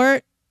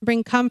exhort,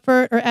 bring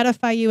comfort, or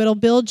edify you. It'll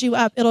build you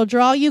up. It'll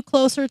draw you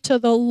closer to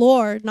the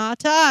Lord, not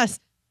to us,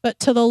 but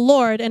to the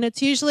Lord. And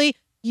it's usually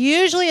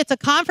it's a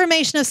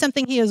confirmation of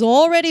something he has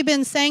already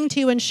been saying to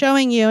you and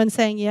showing you and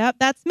saying, yep,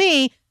 that's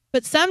me.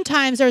 But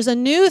sometimes there's a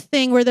new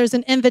thing where there's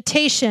an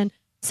invitation.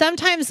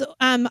 Sometimes,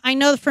 I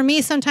know for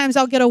me, sometimes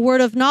I'll get a word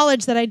of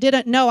knowledge that I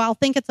didn't know. I'll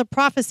think it's a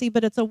prophecy,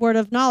 but it's a word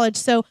of knowledge.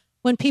 So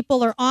when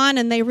people are on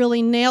and they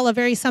really nail a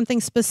very something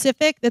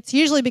specific, that's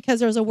usually because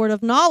there's a word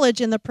of knowledge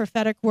in the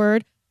prophetic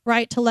word,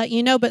 right, to let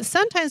you know. But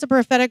sometimes a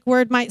prophetic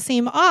word might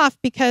seem off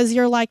because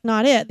you're like,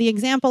 not it. The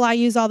example I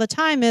use all the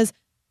time is,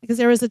 because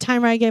there was a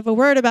time where I gave a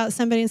word about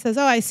somebody and says,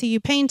 oh, I see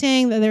you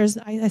painting,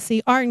 that I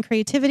see art and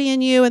creativity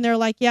in you. And they're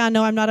like, yeah,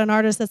 no, I'm not an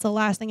artist. That's the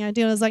last thing I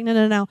do. And I was like,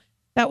 no.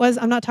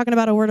 I'm not talking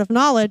about a word of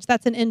knowledge.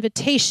 That's an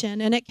invitation.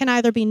 And it can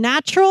either be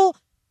natural,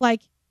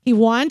 like he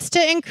wants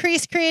to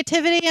increase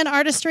creativity and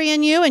artistry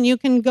in you, and you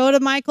can go to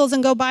Michael's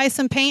and go buy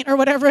some paint or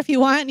whatever if you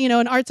want,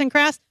 in arts and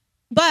crafts.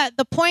 But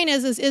the point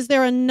is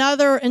there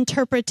another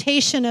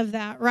interpretation of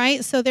that,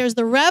 right? So there's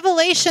the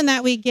revelation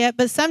that we get,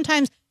 but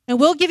sometimes, and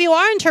we'll give you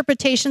our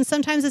interpretation,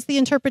 sometimes it's the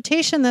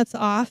interpretation that's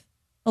off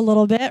a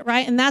little bit,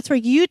 right? And that's where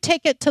you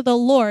take it to the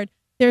Lord.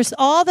 There's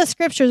all the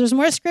scriptures. There's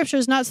more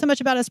scriptures, not so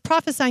much about us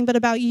prophesying, but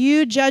about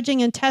you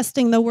judging and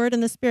testing the word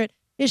and the spirit.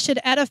 It should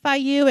edify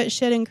you. It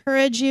should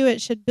encourage you.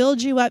 It should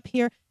build you up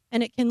here,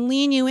 and it can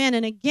lean you in.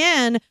 And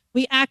again,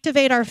 we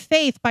activate our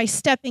faith by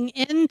stepping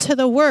into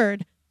the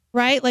word,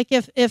 right? Like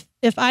if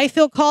I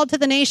feel called to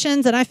the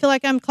nations and I feel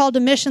like I'm called to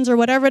missions or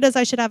whatever it is,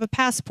 I should have a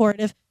passport.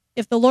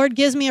 If the Lord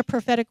gives me a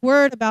prophetic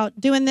word about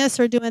doing this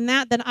or doing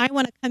that, then I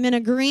want to come in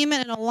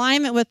agreement and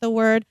alignment with the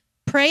word,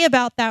 pray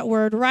about that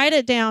word, write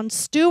it down,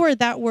 steward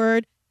that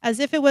word as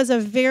if it was a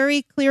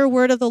very clear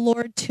word of the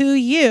Lord to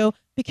you,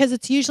 because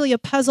it's usually a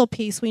puzzle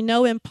piece. We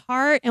know in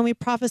part and we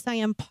prophesy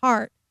in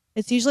part.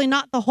 It's usually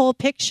not the whole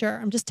picture.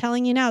 I'm just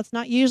telling you now, it's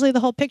not usually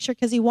the whole picture,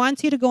 because he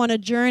wants you to go on a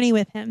journey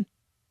with him,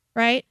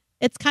 right?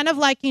 It's kind of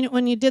like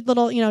when you did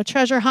little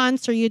treasure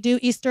hunts, or you do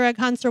Easter egg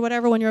hunts or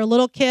whatever. When you're a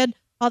little kid,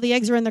 all the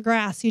eggs are in the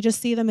grass. You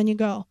just see them and you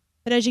go.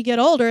 But as you get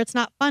older, it's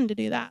not fun to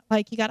do that.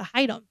 Like, you got to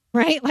hide them,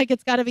 right? Like,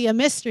 it's got to be a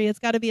mystery. It's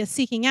got to be a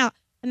seeking out.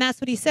 And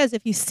that's what he says.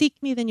 If you seek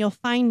me, then you'll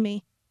find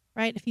me,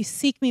 right? If you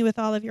seek me with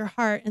all of your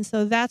heart. And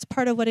so that's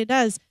part of what he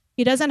does.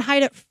 He doesn't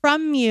hide it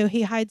from you.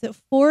 He hides it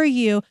for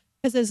you,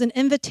 because there's an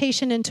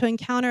invitation into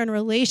encounter and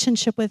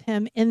relationship with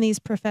him in these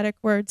prophetic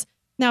words.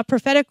 Now,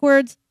 prophetic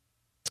words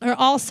are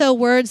also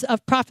words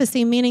of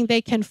prophecy, meaning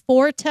they can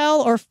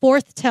foretell or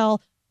forthtell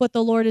what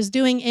the Lord is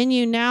doing in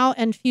you now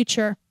and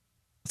future.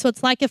 So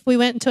it's like if we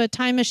went into a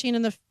time machine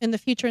in the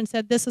future and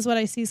said, this is what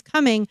I see is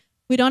coming.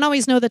 We don't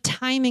always know the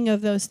timing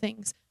of those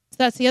things. So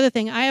that's the other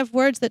thing. I have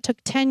words that took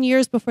 10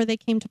 years before they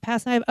came to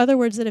pass. I have other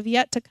words that have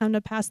yet to come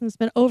to pass, and it's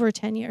been over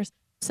 10 years.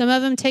 Some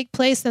of them take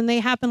place and they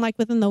happen like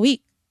within the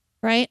week,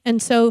 right?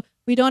 And so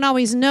we don't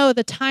always know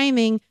the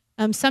timing.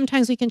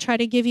 Sometimes we can try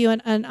to give you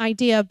an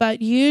idea,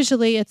 but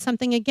usually it's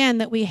something, again,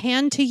 that we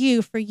hand to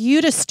you for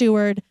you to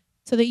steward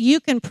so that you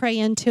can pray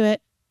into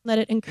it, let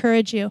it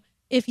encourage you.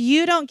 If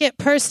you don't get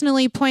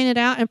personally pointed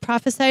out and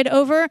prophesied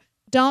over,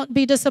 don't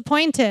be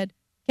disappointed.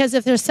 Because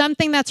if there's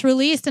something that's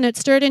released and it's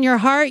stirred in your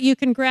heart, you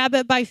can grab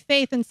it by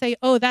faith and say,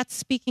 oh, that's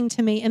speaking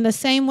to me. In the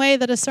same way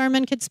that a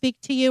sermon could speak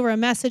to you or a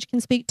message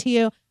can speak to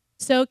you,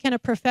 so can a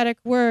prophetic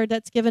word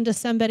that's given to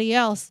somebody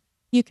else.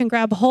 You can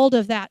grab hold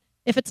of that.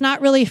 If it's not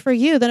really for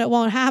you, then it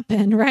won't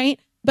happen, right?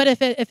 But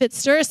if it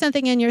stirs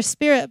something in your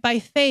spirit by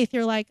faith,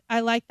 you're like, I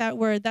like that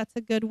word. That's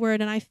a good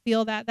word, and I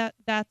feel that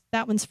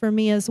one's for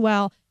me as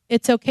well.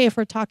 It's okay if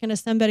we're talking to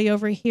somebody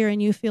over here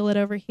and you feel it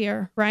over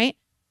here, right?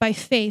 By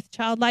faith,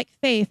 childlike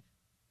faith,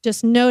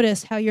 just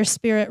notice how your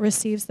spirit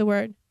receives the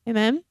word.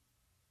 Amen?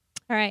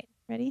 All right,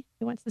 ready?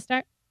 Who wants to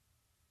start?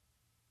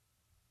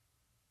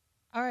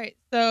 All right,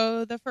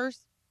 so the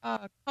first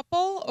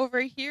couple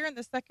over here in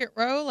the second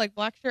row, like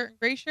black shirt and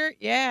gray shirt,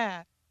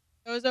 yeah.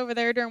 I was over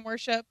there during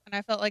worship, and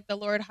I felt like the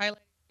Lord highlighted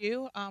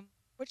you.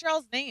 What's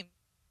y'all's name?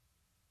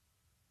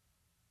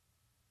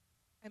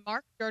 And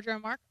Mark, Georgia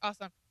and Mark?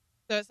 Awesome.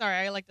 So, sorry,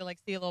 I like to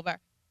see a little better.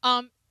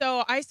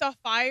 So I saw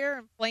fire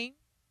and flame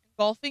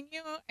engulfing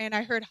you, and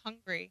I heard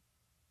hungry.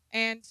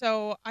 And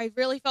so I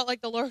really felt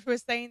like the Lord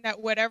was saying that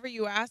whatever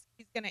you ask,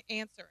 he's going to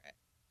answer it.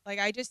 Like,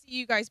 I just see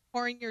you guys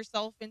pouring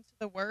yourself into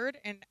the word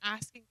and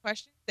asking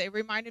questions. It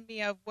reminded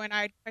me of when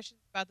I had questions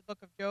about the book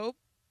of Job.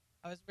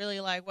 I was really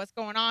like, what's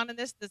going on in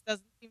this? This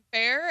doesn't seem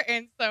fair.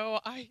 And so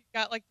I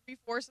got like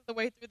 3/4 of the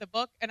way through the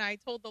book, and I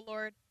told the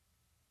Lord,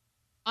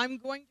 I'm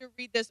going to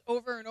read this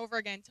over and over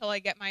again until I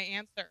get my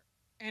answer.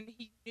 And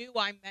he knew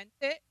I meant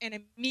it, and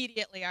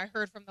immediately I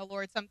heard from the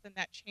Lord something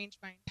that changed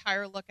my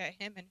entire look at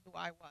him and who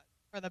I was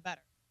for the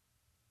better.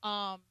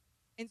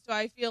 And so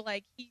I feel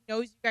like he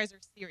knows you guys are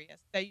serious,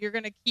 that you're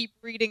going to keep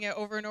reading it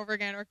over and over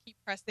again or keep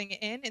pressing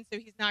it in. And so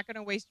he's not going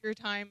to waste your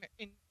time,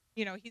 and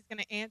he's going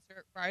to answer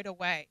it right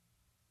away.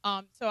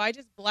 So I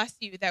just bless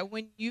you that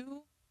when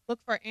you look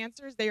for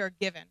answers, they are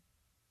given.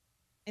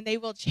 And they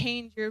will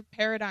change your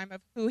paradigm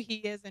of who he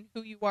is and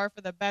who you are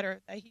for the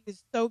better, that he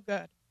is so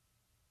good.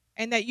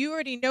 And that you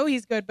already know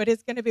he's good, but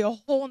it's going to be a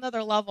whole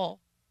nother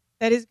level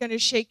that is going to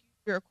shake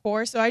your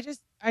core. So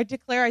I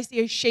declare I see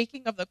a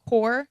shaking of the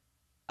core.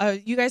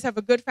 You guys have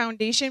a good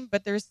foundation,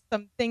 but there's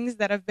some things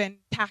that have been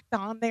tacked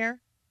on there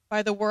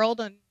by the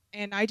world.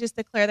 And I just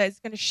declare that it's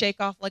going to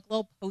shake off like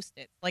little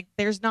Post-its. Like,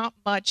 there's not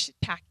much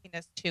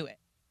tackiness to it.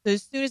 So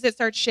as soon as it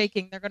starts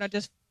shaking, they're going to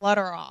just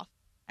flutter off.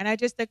 And I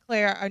just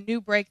declare a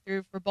new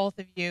breakthrough for both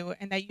of you,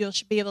 and that you'll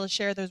be able to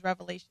share those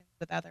revelations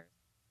with others.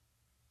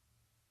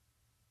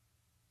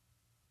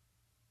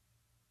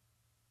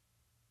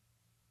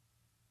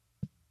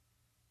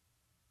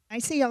 I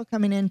see y'all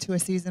coming into a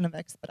season of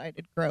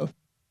expedited growth.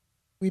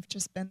 We've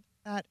just been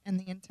through that, and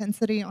the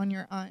intensity on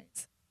your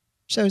eyes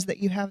shows that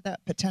you have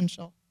that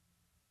potential.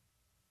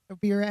 So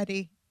be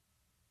ready.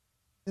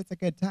 It's a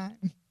good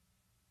time.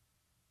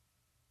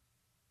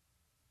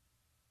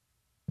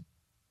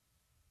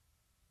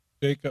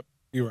 Jacob,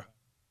 you were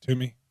to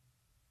me.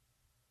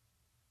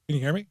 Can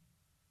you hear me?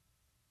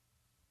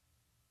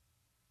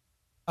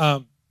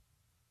 I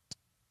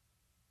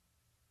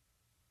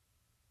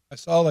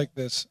saw like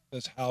this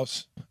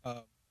house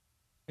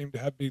seemed to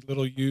have be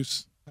little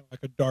use, kind of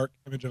like a dark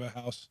image of a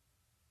house.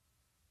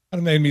 Kind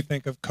of made me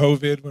think of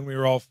COVID when we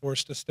were all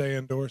forced to stay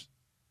indoors.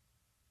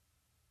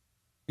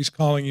 He's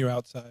calling you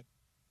outside.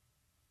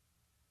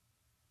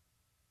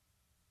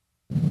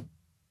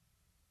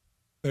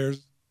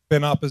 There's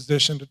been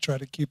opposition to try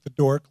to keep the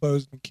door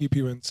closed and keep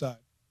you inside.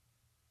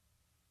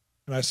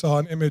 And I saw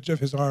an image of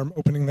his arm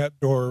opening that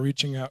door,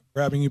 reaching out,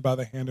 grabbing you by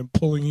the hand, and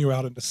pulling you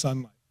out into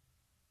sunlight.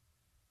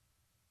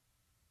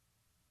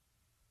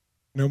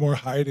 No more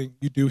hiding.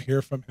 You do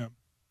hear from him.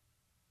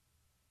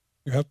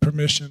 You have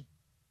permission.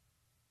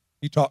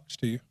 He talks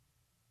to you.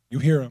 You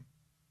hear him.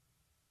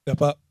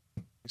 Step up.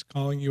 He's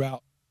calling you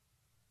out.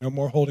 No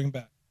more holding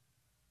back.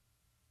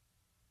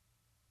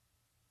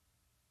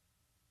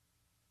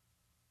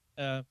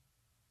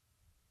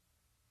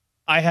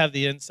 I have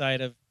the insight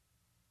of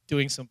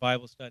doing some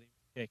Bible study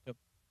with Jacob.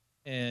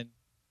 And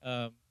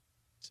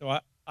so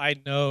I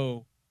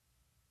know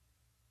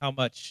how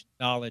much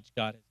knowledge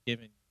God has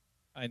given you.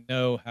 I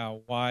know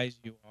how wise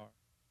you are.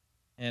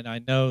 And I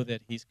know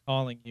that he's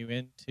calling you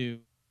into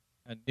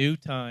a new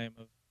time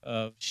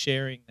of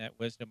sharing that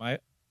wisdom. I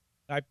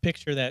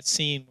picture that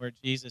scene where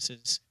Jesus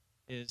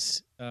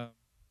is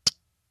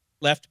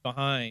left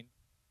behind,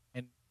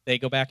 and they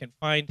go back and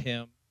find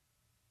him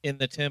in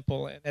the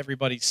temple, and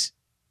everybody's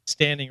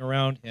standing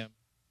around him.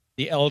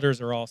 The elders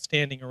are all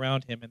standing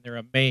around him, and they're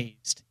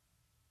amazed.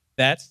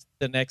 That's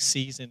the next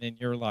season in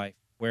your life,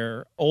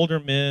 where older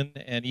men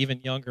and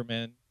even younger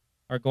men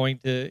are going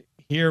to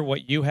hear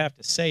what you have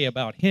to say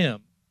about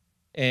him,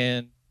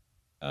 and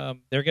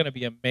they're going to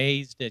be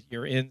amazed at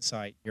your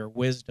insight, your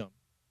wisdom,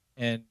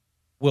 and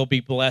will be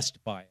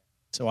blessed by it.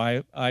 So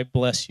I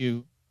bless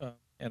you,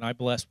 and I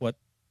bless what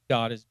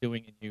God is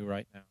doing in you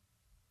right now.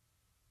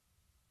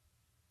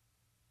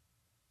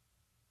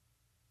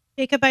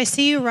 Jacob, I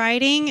see you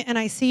writing and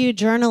I see you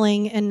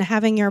journaling and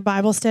having your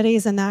Bible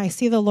studies, and I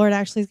see the Lord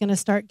actually is going to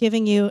start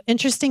giving you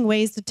interesting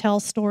ways to tell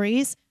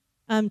stories,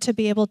 to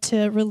be able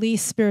to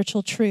release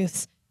spiritual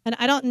truths. And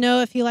I don't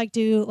know if you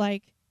do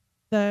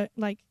they're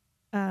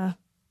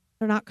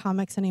not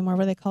comics anymore,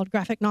 what are they called?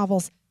 Graphic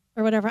novels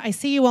or whatever. I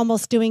see you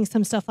almost doing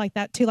some stuff like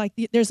that too.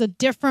 There's a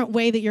different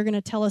way that you're going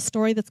to tell a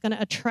story that's going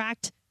to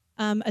attract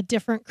a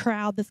different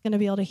crowd that's going to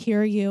be able to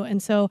hear you.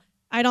 And so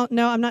I don't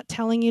know, I'm not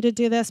telling you to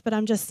do this, but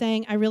I'm just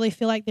saying I really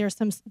feel like there's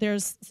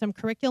some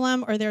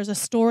curriculum or there's a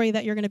story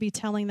that you're going to be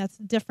telling that's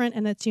different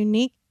and that's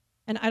unique.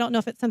 And I don't know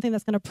if it's something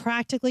that's going to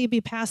practically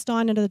be passed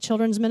on into the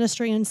children's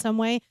ministry in some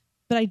way,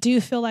 but I do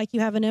feel like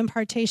you have an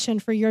impartation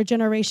for your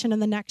generation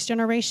and the next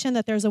generation,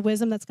 that there's a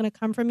wisdom that's going to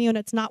come from you, and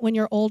it's not when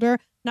you're older,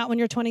 not when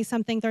you're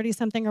 20-something,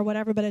 30-something or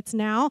whatever, but it's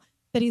now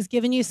that he's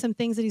given you some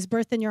things that he's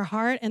birthed in your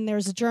heart, and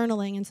there's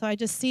journaling. And so I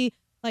just see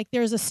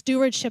there's a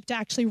stewardship to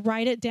actually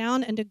write it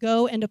down and to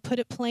go and to put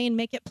it plain,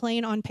 make it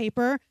plain on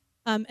paper,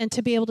 and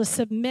to be able to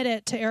submit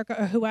it to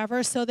Erica or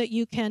whoever so that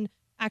you can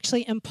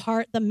actually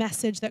impart the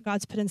message that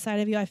God's put inside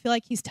of you. I feel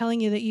like he's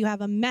telling you that you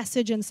have a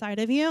message inside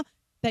of you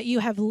that you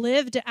have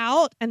lived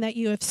out and that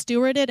you have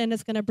stewarded, and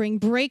it's going to bring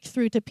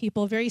breakthrough to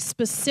people, a very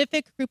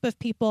specific group of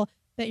people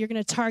that you're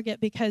going to target,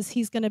 because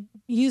he's going to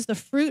use the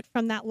fruit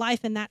from that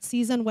life in that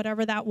season,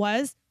 whatever that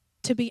was,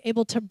 to be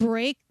able to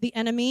break the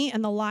enemy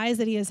and the lies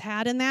that he has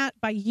had in that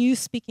by you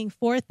speaking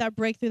forth that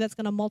breakthrough that's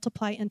going to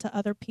multiply into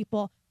other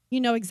people. You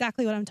know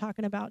exactly what I'm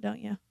talking about, don't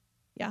you?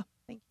 Yeah.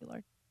 Thank you,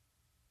 Lord.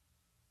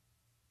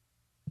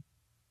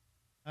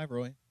 Hi,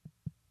 Roy.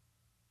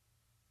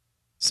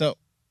 So,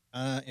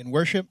 in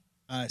worship,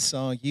 I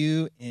saw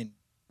you in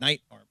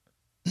knight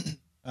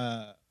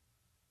armor,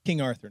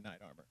 King Arthur knight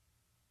armor,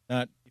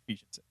 not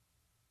Ephesians 6.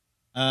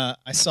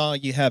 I saw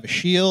you have a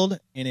shield,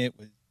 and it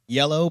was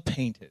yellow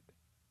painted,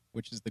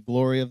 which is the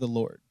glory of the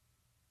Lord.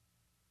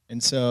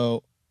 And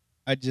so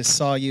I just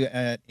saw you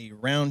at a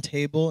round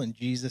table, and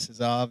Jesus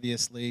is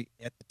obviously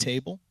at the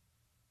table,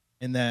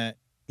 and that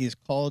he has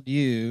called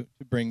you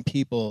to bring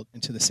people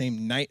into the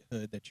same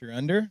knighthood that you're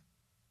under,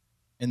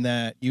 and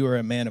that you are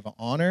a man of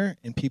honor,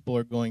 and people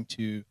are going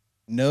to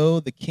know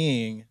the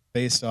king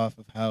based off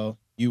of how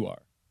you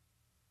are.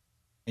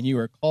 And you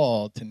are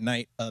called to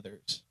knight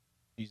others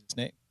in Jesus'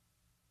 name.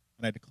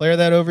 And I declare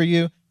that over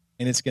you,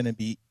 and it's going to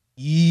be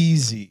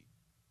easy.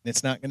 And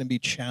it's not going to be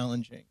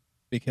challenging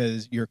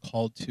because you're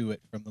called to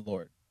it from the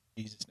Lord.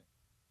 In Jesus' name.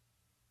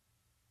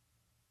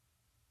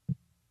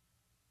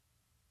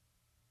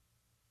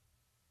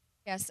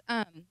 Yes,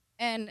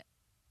 and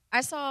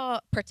I saw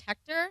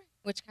protector,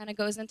 which kind of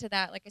goes into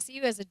that. Like, I see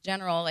you as a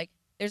general. Like,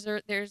 there's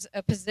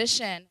a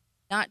position,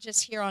 not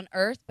just here on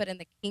earth, but in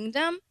the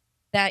kingdom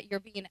that you're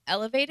being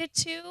elevated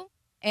to.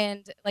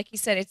 And like you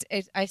said,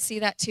 I see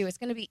that too. It's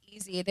going to be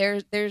easy.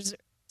 There's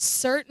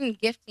certain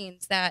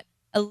giftings that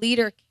a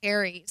leader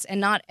carries,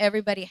 and not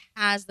everybody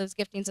has those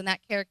giftings and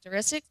that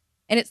characteristics.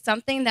 And it's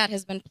something that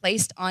has been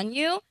placed on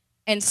you.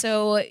 And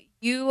so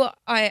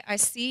I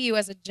see you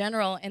as a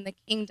general in the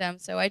kingdom.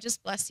 So I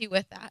just bless you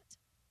with that.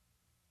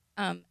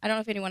 I don't know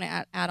if anyone want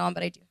to add on,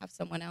 but I do have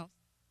someone else.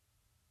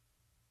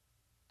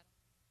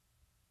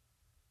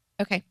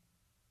 Okay.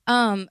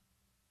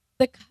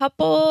 The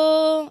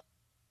couple,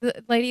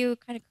 the lady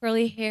with kind of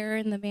curly hair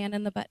and the man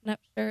in the button-up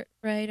shirt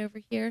right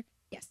over here.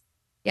 Yes.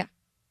 Yeah.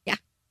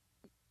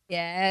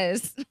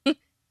 Yes.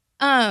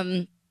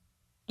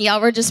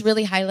 Y'all were just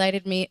really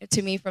highlighted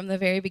to me from the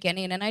very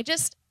beginning, and I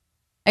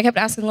kept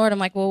asking the Lord. I'm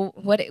like, well,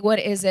 what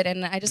is it?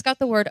 And I just got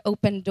the word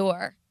open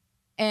door,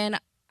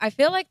 and I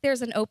feel like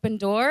there's an open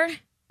door,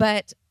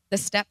 but the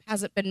step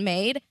hasn't been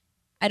made.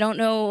 I don't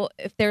know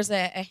if there's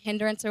a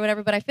hindrance or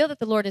whatever, but I feel that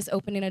the Lord is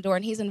opening a door,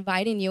 and He's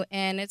inviting you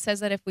in. It says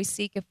that if we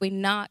seek, if we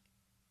knock,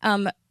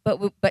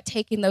 but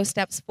taking those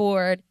steps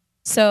forward.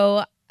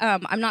 So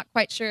I'm not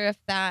quite sure if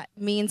that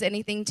means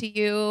anything to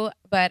you,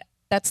 but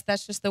that's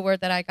just the word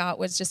that I got,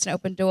 was just an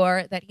open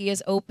door, that He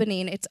is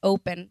opening. It's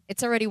open.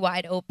 It's already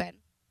wide open.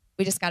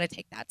 We just got to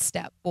take that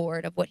step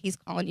forward of what He's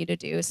calling you to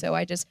do. So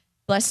I just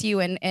bless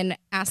you and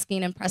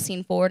asking and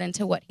pressing forward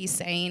into what He's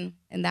saying,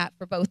 and that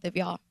for both of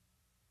y'all.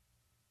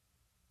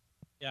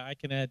 Yeah, I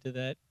can add to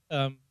that.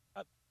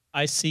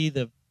 I see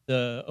the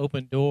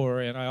open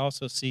door, and I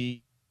also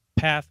see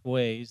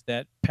pathways.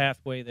 That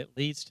pathway that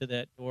leads to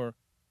that door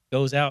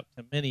goes out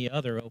to many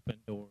other open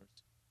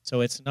doors.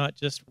 So it's not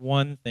just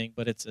one thing,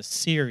 but it's a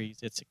series.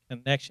 It's a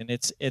connection.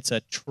 It's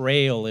a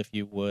trail, if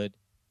you would,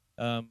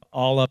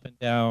 all up and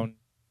down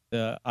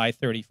the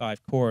I-35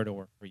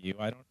 corridor for you.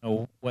 I don't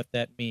know what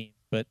that means,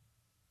 but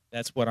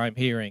that's what I'm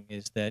hearing,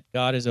 is that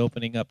God is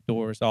opening up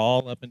doors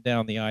all up and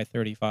down the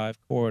I-35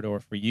 corridor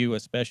for you,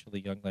 especially,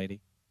 young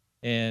lady.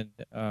 And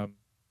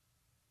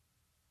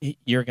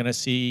you're going to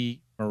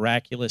see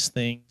miraculous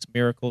things,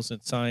 miracles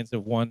and signs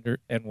of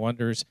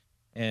wonders,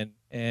 and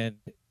and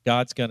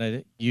God's going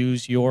to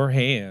use your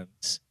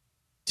hands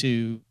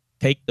to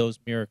take those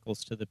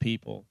miracles to the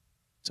people.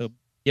 So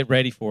get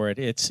ready for it.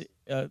 It's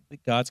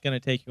God's going to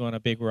take you on a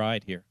big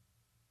ride here.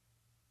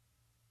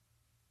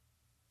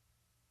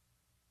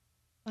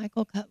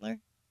 Michael Cutler.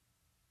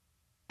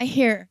 I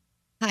hear,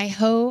 hi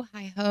ho,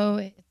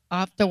 it's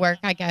off to work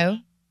I go.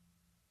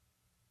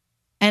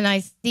 And I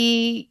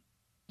see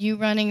you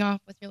running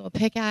off with your little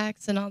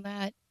pickaxe and all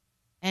that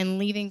and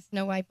leaving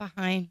Snow White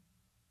behind.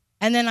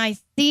 And then I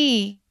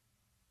see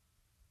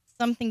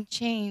something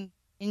change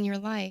in your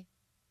life.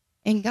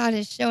 And God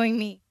is showing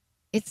me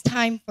it's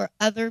time for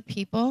other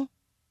people,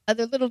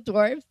 other little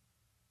dwarves,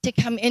 to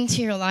come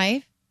into your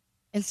life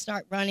and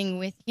start running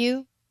with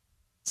you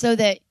so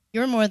that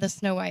you're more the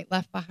Snow White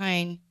left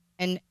behind,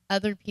 and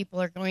other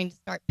people are going to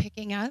start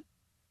picking up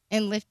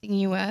and lifting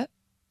you up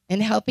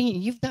and helping you.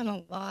 You've done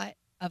a lot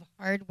of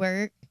hard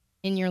work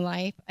in your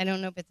life. I don't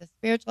know if it's a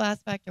spiritual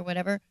aspect or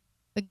whatever,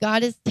 but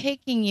God is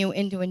taking you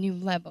into a new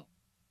level.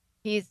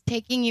 He is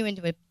taking you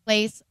into a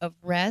place of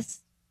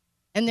rest,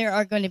 and there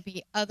are going to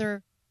be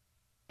other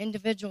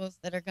individuals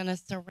that are going to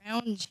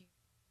surround you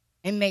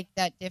and make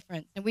that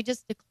difference. And we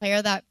just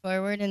declare that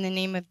forward in the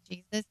name of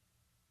Jesus.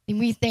 And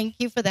we thank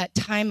you for that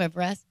time of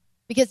rest,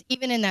 because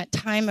even in that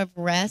time of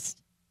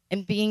rest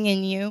and being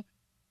in you,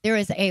 there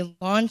is a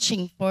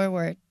launching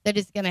forward that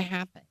is going to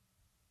happen.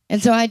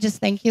 And so I just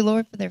thank you,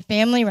 Lord, for their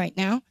family right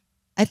now.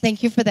 I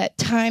thank you for that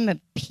time of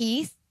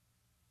peace.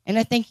 And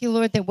I thank you,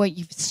 Lord, that what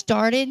you've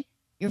started,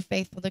 you're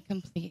faithful to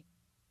complete.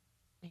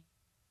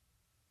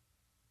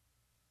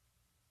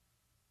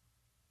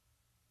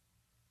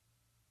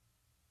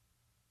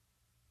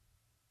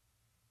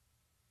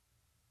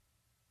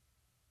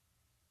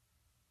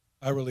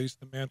 I release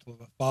the mantle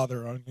of a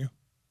father on you.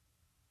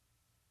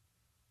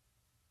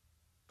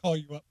 Call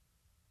you up.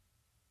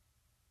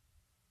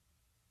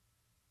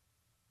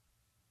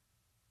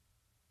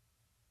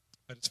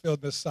 I just feel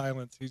in this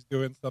silence, he's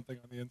doing something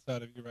on the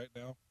inside of you right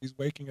now. He's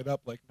waking it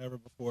up like never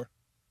before.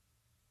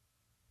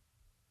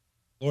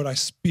 Lord, I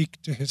speak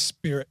to his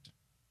spirit.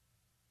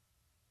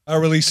 I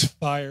release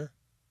fire.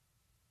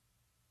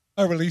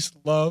 I release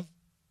love,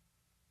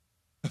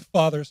 the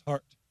Father's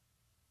heart.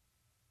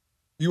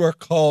 You are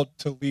called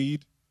to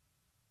lead.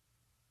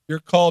 You're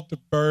called to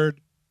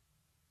bird.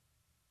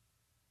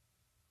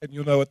 And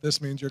you'll know what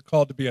this means. You're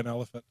called to be an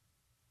elephant.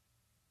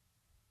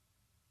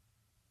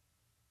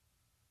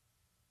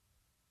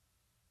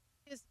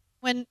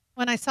 When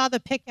I saw the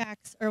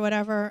pickaxe or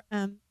whatever,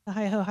 the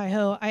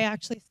hi-ho, I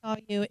actually saw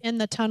you in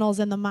the tunnels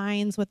in the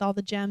mines with all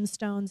the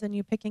gemstones and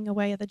you picking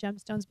away at the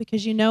gemstones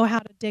because you know how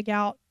to dig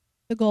out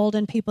the gold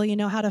in people. You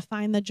know how to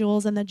find the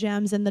jewels and the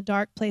gems in the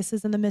dark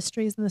places and the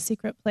mysteries and the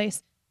secret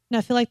place. And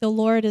I feel like the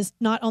Lord has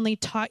not only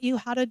taught you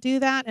how to do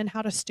that and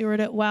how to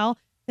steward it well.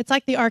 It's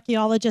like the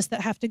archaeologists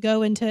that have to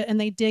go into and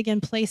they dig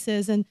in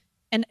places and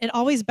it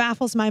always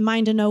baffles my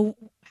mind to know,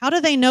 how do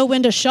they know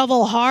when to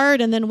shovel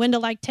hard and then when to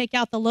like take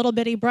out the little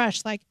bitty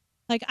brush? Like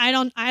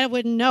I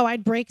wouldn't know.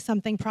 I'd break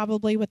something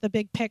probably with a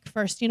big pick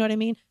first. You know what I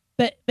mean?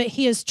 But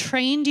he has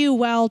trained you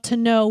well to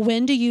know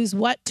when to use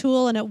what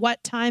tool and at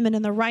what time and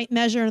in the right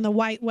measure and the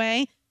right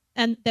way.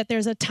 And that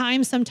there's a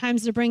time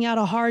sometimes to bring out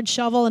a hard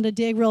shovel and to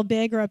dig real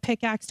big or a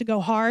pickaxe to go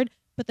hard.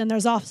 But then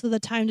there's also the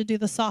time to do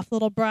the soft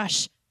little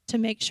brush to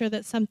make sure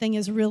that something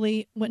is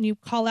really, when you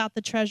call out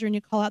the treasure and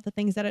you call out the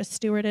things that are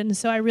stewarded. And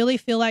so I really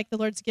feel like the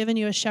Lord's given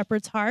you a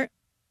shepherd's heart.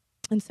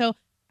 And so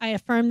I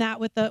affirm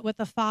that with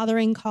the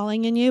fathering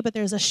calling in you, but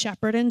there's a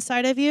shepherd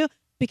inside of you,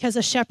 because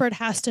a shepherd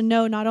has to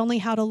know not only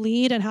how to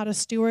lead and how to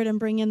steward and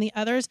bring in the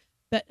others,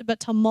 but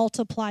to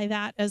multiply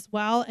that as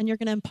well. And you're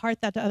going to impart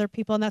that to other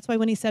people. And that's why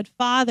when he said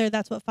father,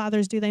 that's what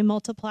fathers do. They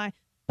multiply.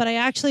 But I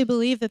actually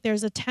believe that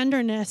there's a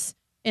tenderness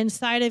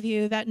inside of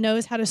you that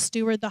knows how to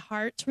steward the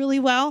heart really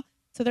well.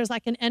 So there's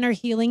like an inner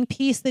healing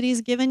piece that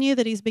he's given you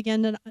that he's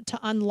begun to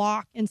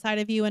unlock inside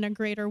of you in a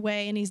greater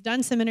way. And he's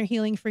done some inner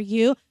healing for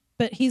you,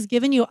 but he's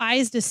given you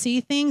eyes to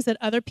see things that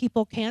other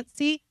people can't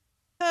see.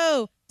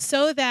 So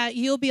that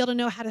you'll be able to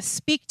know how to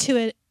speak to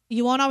it.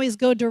 You won't always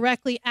go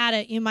directly at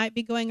it. You might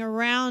be going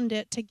around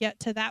it to get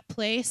to that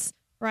place,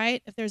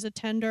 right? If there's a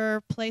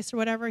tender place or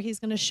whatever, he's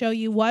going to show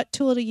you what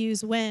tool to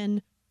use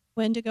when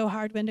to go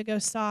hard, when to go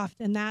soft.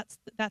 And that's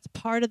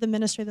part of the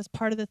ministry. That's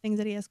part of the things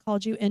that he has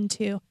called you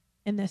into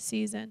in this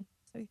season.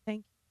 So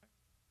thank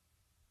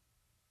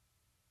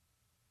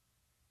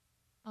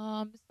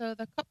you. So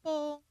the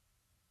couple,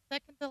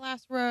 second to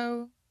last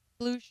row,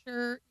 blue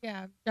shirt,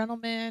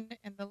 gentleman,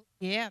 and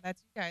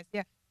that's you guys.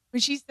 Yeah. When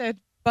she said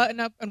button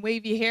up and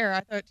wavy hair,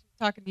 I thought she was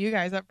talking to you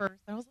guys at first.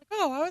 I was like,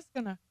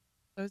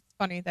 so it's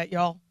funny that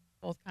y'all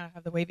both kind of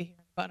have the wavy hair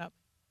and button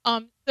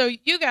up. So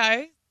you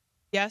guys,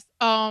 yes,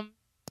 I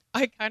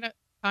kind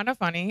of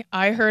funny.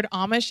 I heard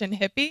Amish and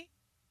hippie.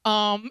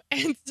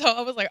 And so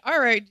I was like, all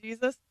right,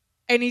 Jesus.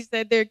 And he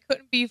said they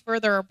couldn't be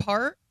further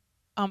apart,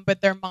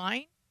 but they're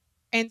mine.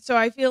 And so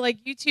I feel like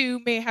you two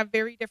may have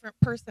very different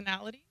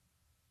personalities,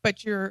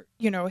 but you're,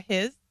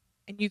 his,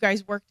 and you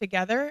guys work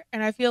together.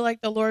 And I feel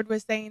like the Lord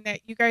was saying that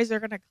you guys are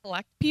going to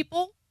collect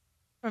people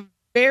from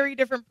very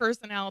different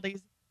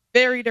personalities,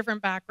 very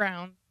different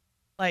backgrounds.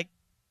 Like,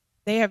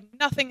 they have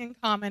nothing in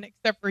common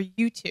except for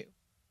you two.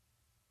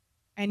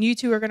 And you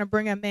two are going to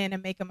bring them in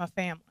and make them a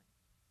family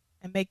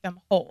and make them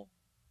whole,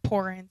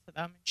 pour into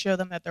them and show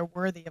them that they're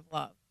worthy of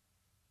love.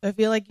 So I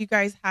feel like you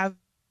guys have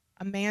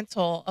a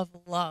mantle of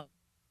love,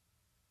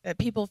 that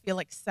people feel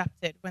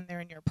accepted when they're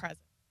in your presence.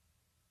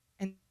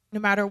 And no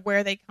matter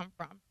where they come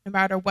from, no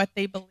matter what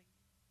they believe,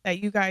 that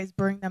you guys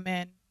bring them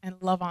in and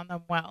love on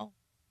them well.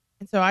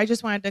 And so I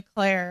just want to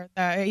declare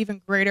that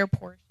even greater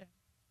portion,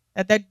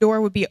 that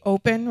door would be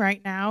open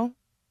right now.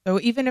 So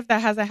even if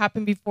that hasn't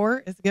happened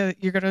before,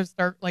 you're going to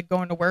start like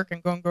going to work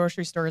and going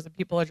grocery stores, and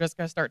people are just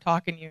going to start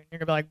talking to you. And you're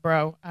going to be like,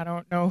 bro, I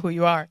don't know who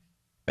you are,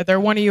 but they're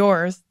one of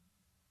yours.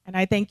 And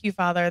I thank you,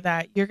 Father,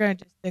 that you're going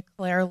to just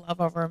declare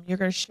love over them. You're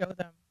going to show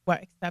them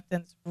what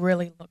acceptance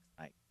really looks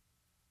like.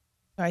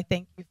 So I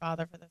thank you,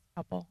 Father, for this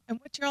couple. And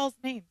what's your all's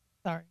name?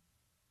 Sorry.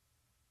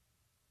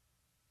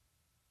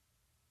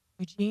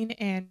 Eugene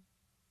and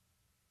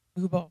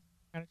Ubo.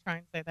 I'm going to try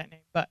and say that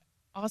name. But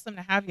awesome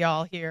to have you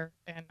all here,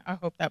 and I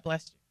hope that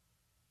blessed you.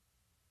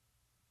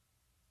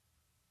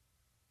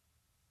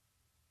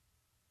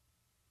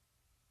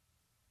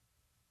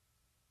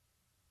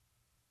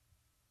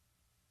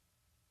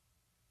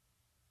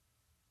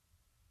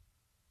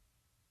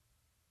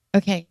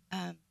 Okay,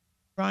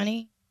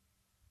 Ronnie,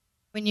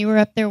 when you were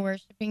up there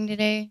worshiping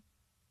today,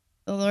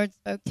 the Lord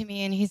spoke to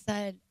me and he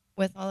said,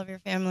 with all of your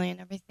family and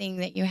everything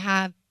that you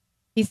have,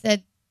 he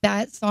said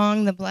that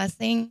song, The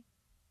Blessing,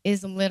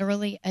 is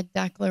literally a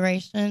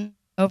declaration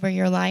over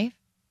your life.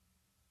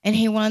 And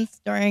he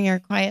wants during your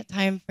quiet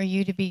time for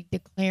you to be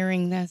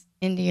declaring this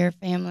into your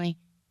family.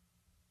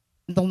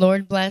 The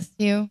Lord bless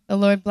you. The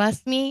Lord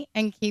bless me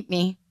and keep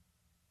me.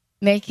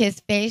 Make his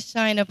face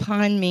shine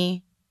upon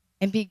me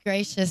and be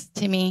gracious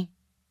to me.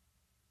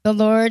 The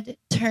Lord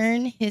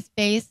turn his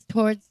face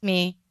towards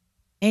me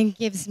and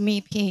gives me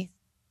peace.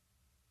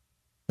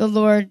 The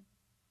Lord,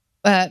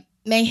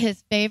 may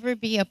his favor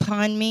be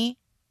upon me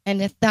and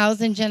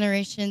 1,000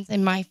 generations,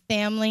 and my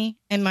family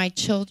and my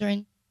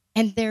children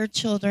and their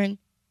children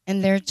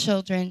and their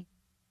children.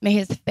 May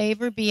his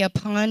favor be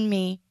upon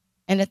me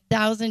and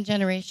 1,000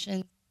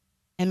 generations,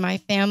 and my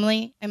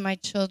family and my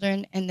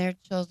children and their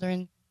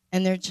children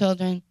and their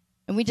children.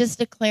 And we just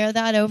declare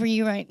that over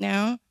you right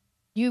now.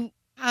 You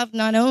have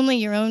not only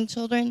your own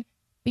children,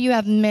 but you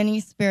have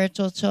many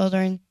spiritual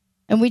children.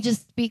 And we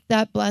just speak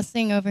that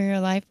blessing over your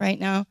life right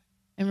now.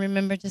 And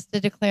remember just to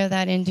declare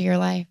that into your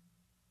life.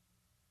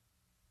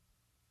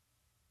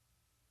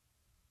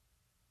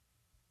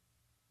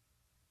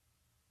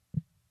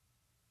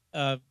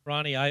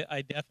 Ronnie,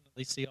 I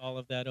definitely see all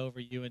of that over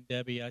you and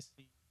Debbie. I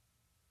see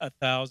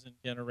 1,000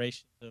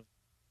 generations of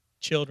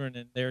children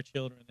and their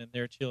children and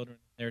their children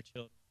and their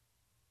children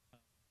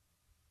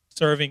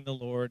serving the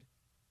Lord,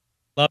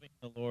 loving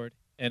the Lord,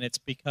 and it's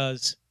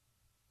because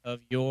of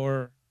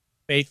your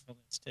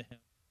faithfulness to him,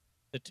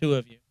 the two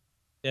of you,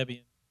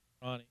 Debbie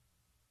and Ronnie.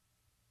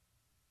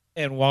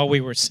 And while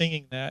we were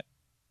singing that,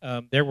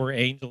 there were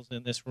angels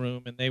in this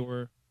room, and they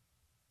were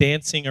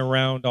dancing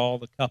around all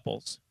the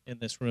couples in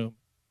this room.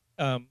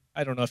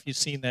 I don't know if you've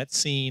seen that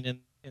scene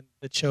in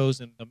The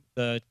Chosen,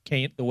 the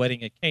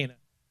wedding at Cana,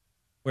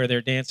 where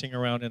they're dancing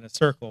around in a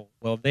circle.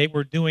 Well, they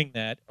were doing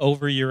that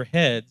over your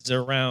heads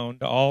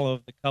around all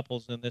of the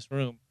couples in this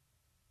room.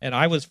 And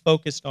I was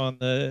focused on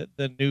the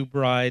new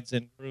brides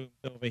and grooms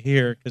over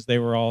here because they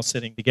were all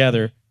sitting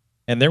together.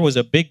 And there was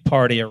a big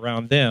party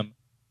around them.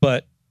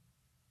 But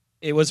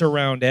it was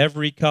around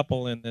every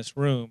couple in this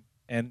room.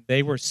 And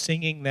they were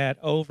singing that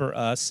over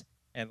us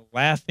and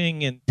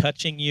laughing and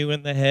touching you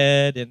in the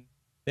head. And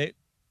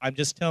I'm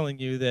just telling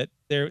you that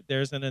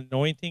there's an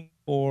anointing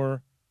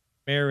for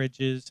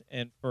marriages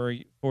and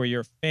for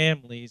your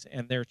families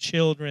and their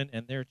children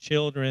and their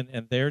children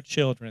and their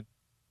children.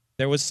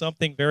 There was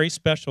something very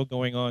special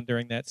going on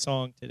during that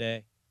song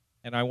today,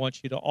 and I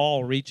want you to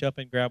all reach up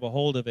and grab a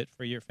hold of it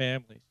for your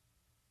families,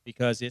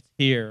 because it's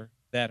here.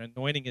 That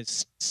anointing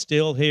is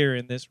still here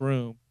in this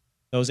room.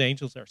 Those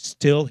angels are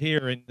still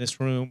here in this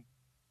room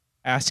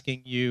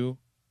asking you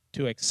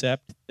to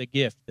accept the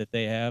gift that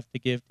they have to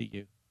give to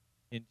you.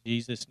 In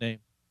Jesus' name.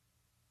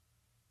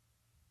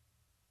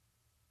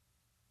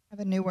 I have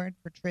a new word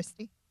for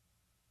Tristy.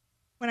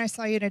 When I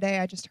saw you today,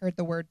 I just heard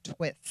the word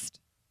twist.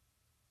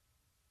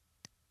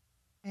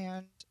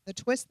 And the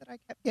twist that I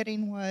kept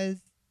getting was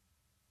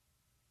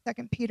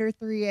 2 Peter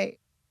 3:8. A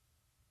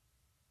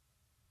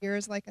year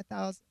is like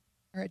 1,000,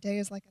 or a day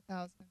is like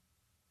 1,000.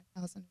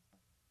 1,000 is like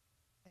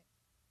a day.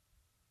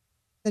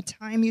 The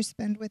time you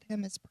spend with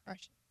him is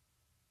precious.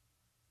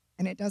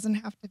 And it doesn't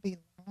have to be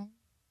long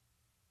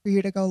for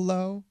you to go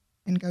low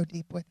and go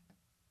deep with him.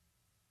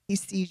 He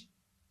sees you.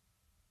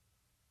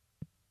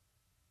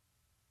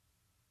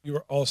 You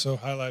were also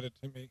highlighted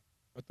to me,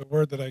 but the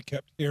word that I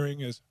kept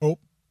hearing is hope.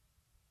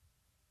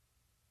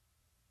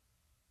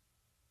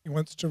 He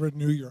wants to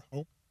renew your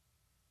hope,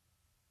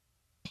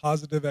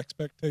 positive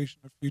expectation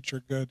of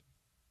future good.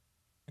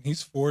 And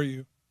he's for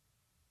you.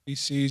 He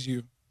sees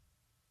you.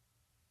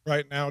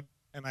 Right now,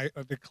 And I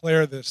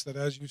declare this, that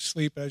as you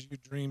sleep, as you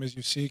dream, as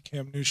you seek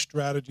him, new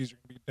strategies are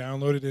going to be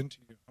downloaded into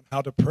you on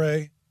how to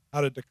pray, how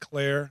to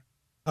declare,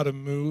 how to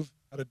move,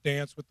 how to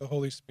dance with the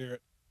Holy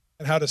Spirit,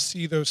 and how to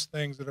see those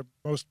things that are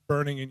most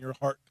burning in your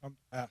heart come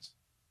to pass.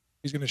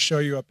 He's going to show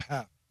you a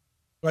path.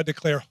 So I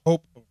declare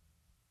hope over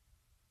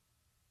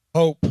you.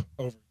 Hope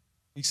over you.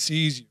 He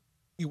sees you.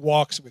 He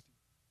walks with you.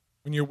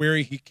 When you're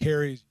weary, he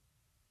carries you.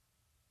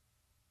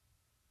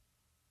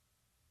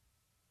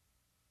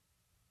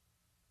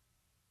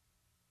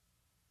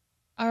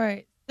 All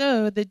right.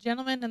 So the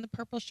gentleman in the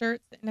purple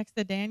shirt sitting next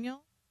to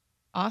Daniel.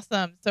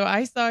 Awesome. So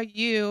I saw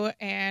you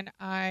and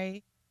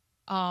I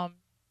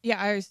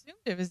assumed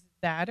it was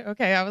Dad.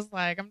 Okay. I was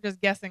like, I'm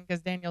just guessing because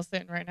Daniel's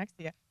sitting right next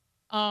to you.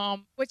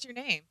 What's your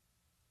name?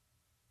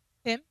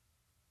 Tim?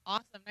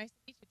 Awesome. Nice to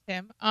meet you,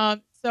 Tim.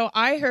 So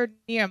I heard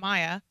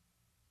Nehemiah.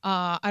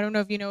 I don't know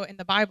if you know, in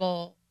the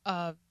Bible,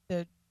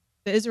 the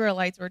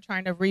Israelites were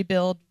trying to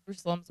rebuild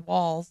Jerusalem's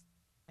walls.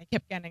 They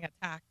kept getting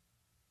attacked.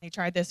 They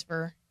tried this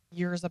for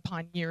years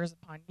upon years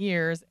upon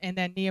years. And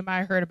then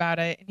Nehemiah heard about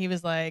it, and he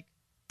was like,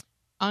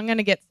 I'm going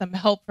to get some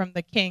help from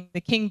the king. The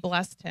king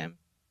blessed him.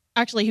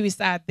 Actually, he was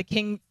sad. The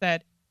king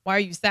said, why are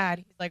you sad?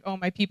 He's like, oh,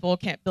 my people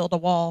can't build a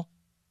wall.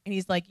 And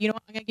he's like, you know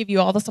what? I'm going to give you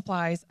all the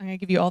supplies. I'm going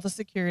to give you all the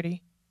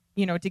security,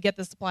 to get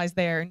the supplies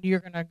there. And you're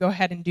going to go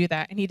ahead and do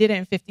that. And he did it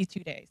in 52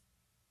 days.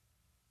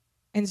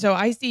 And so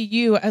I see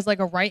you as like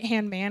a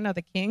right-hand man of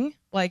the king.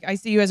 Like, I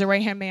see you as a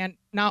right-hand man,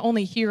 not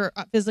only here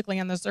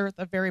physically on this earth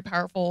of very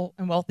powerful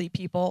and wealthy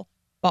people,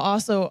 but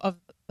also of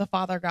the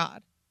Father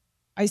God.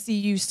 I see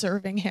you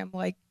serving him,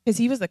 because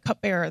he was the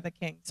cupbearer of the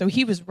king. So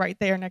he was right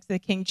there next to the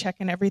king,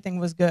 checking everything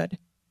was good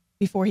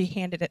before he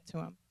handed it to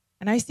him.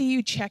 And I see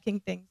you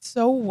checking things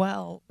so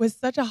well with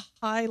such a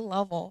high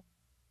level.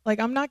 Like,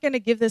 I'm not going to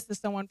give this to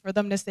someone for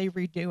them to say,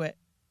 redo it.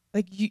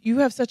 Like, you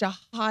have such a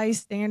high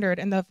standard,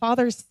 and the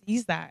Father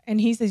sees that,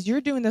 and he says, you're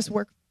doing this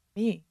work for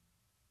me.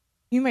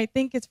 You might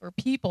think it's for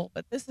people,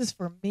 but this is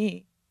for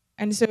me.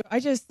 And so I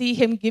just see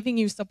him giving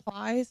you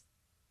supplies,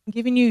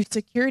 giving you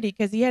security,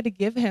 because he had to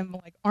give him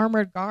like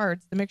armored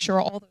guards to make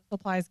sure all the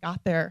supplies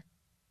got there.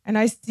 And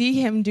I see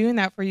him doing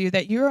that for you,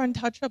 that you're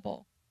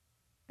untouchable.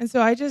 And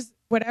so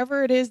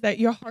whatever it is that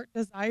your heart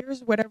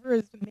desires, whatever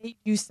has made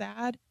you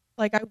sad,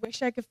 like, I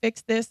wish I could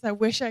fix this, I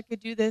wish I could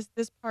do this,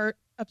 this part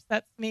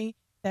upsets me,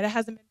 that it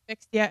hasn't been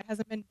fixed yet,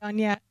 hasn't been done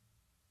yet,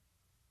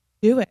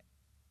 do it.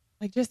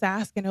 Like, just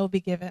ask and it'll be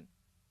given.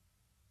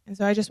 And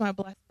so I just want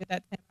to bless you with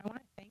that, Tim. I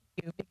want to thank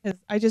you because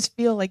I just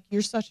feel like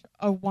you're such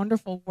a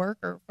wonderful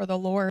worker for the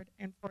Lord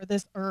and for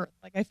this earth.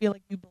 Like, I feel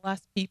like you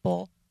bless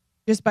people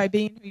just by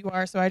being who you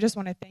are. So I just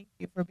want to thank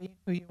you for being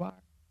who you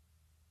are.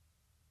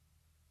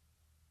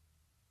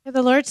 Yeah,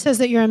 the Lord says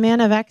that you're a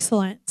man of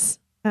excellence,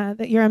 and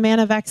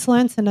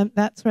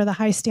that's where the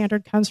high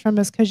standard comes from,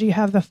 is because you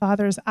have the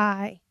Father's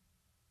eye.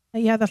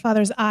 You have the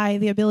Father's eye,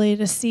 the ability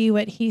to see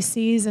what he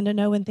sees and to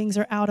know when things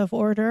are out of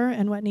order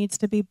and what needs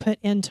to be put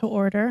into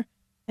order.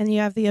 And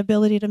you have the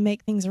ability to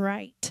make things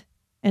right.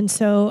 And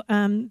so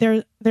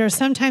there's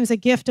sometimes a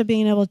gift of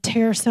being able to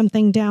tear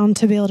something down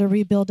to be able to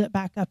rebuild it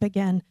back up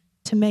again,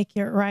 to make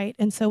it right.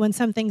 And so when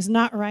something's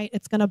not right,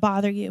 it's going to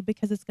bother you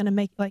because it's going to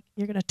make, like,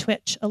 you're going to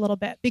twitch a little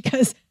bit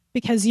because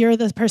you're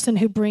the person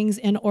who brings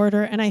in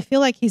order. And I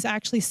feel like he's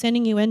actually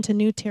sending you into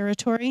new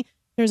territory.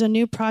 There's a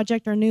new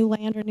project or new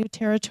land or new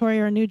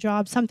territory or a new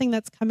job, something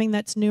that's coming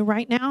that's new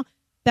right now.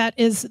 That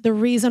is the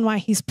reason why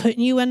he's putting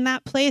you in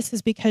that place,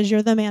 is because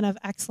you're the man of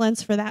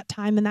excellence for that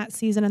time and that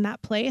season and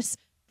that place,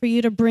 for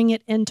you to bring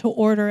it into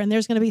order. And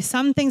there's going to be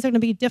some things that are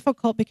going to be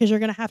difficult because you're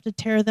going to have to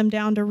tear them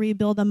down to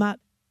rebuild them up.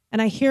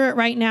 And I hear it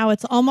right now.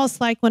 It's almost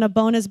like when a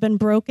bone has been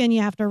broken,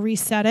 you have to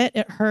reset it.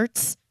 It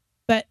hurts,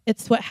 but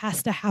it's what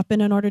has to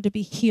happen in order to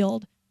be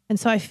healed. And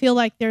so I feel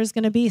like there's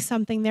going to be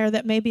something there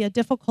that may be a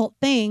difficult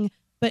thing,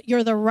 but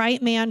you're the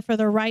right man for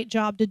the right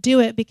job to do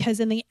it, because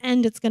in the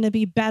end, it's going to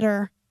be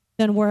better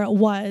than where it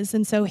was.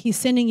 And so he's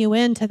sending you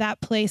into that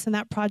place and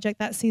that project,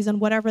 that season,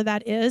 whatever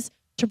that is,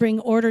 to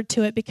bring order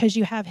to it, because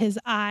you have his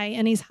eye.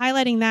 And he's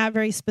highlighting that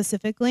very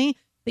specifically,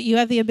 that you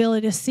have the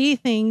ability to see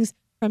things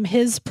from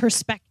his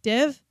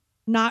perspective,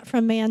 not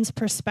from man's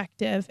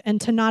perspective,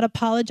 and to not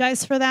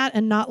apologize for that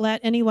and not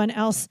let anyone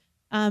else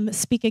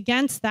speak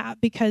against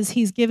that, because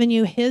he's given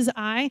you his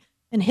eye.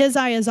 And his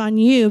eye is on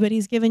you, but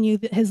he's given you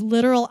his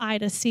literal eye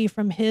to see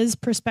from his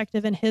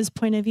perspective and his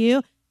point of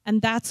view.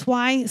 And that's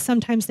why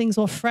sometimes things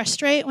will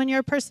frustrate when you're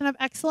a person of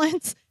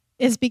excellence,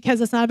 is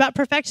because it's not about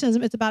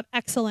perfectionism, it's about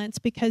excellence,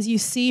 because you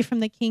see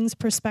from the king's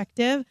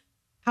perspective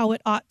how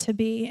it ought to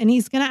be. And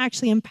he's going to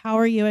actually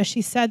empower you. As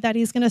she said that,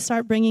 he's going to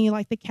start bringing you,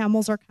 like the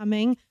camels are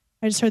coming.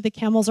 I just heard the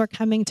camels are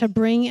coming to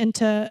bring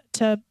into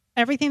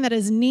everything that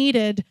is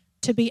needed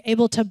to be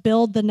able to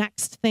build the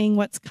next thing,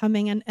 what's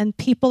coming. And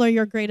people are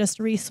your greatest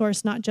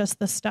resource, not just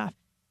the stuff.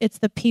 It's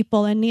the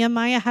people. And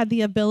Nehemiah had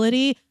the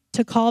ability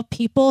to call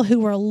people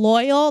who were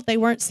loyal. They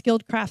weren't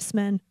skilled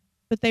craftsmen,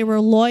 but they were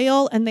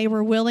loyal and they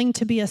were willing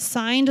to be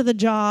assigned the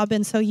job.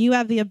 And so you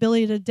have the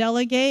ability to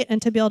delegate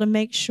and to be able to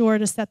make sure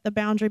to set the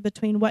boundary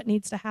between what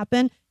needs to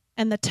happen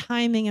and the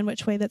timing in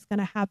which way that's going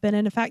to happen.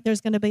 And in fact,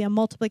 there's going to be a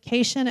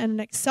multiplication and an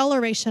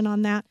acceleration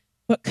on that.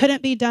 What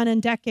couldn't be done in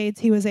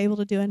decades, he was able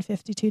to do in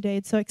 52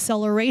 days. So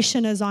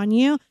acceleration is on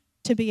you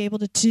to be able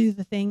to do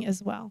the thing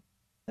as well.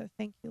 So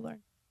thank you, Lord.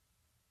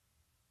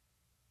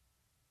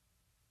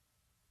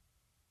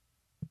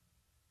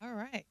 All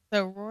right.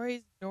 So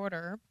Roy's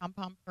daughter, Pom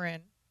Pom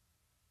Prin,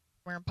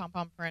 wearing Pom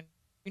Pom Prin.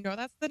 You know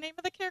that's the name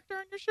of the character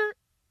on your shirt?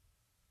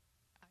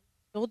 I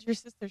stole your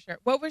sister's shirt.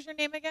 What was your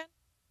name again?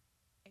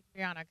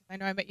 Adriana, because I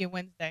know I met you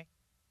Wednesday.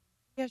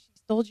 Yeah, she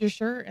stole your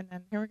shirt, and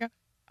then here we go.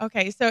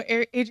 Okay, so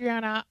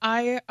Adriana,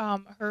 I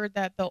heard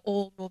that the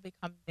old will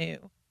become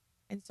new.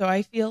 And so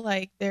I feel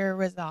like there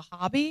was a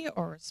hobby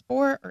or a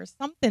sport or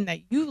something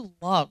that you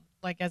loved,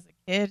 like as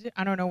a kid.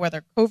 I don't know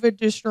whether COVID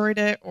destroyed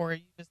it or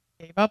you just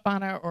gave up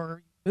on it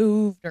or you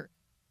moved or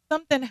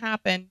something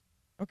happened.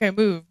 Okay,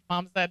 moved,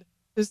 Mom said.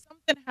 So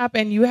something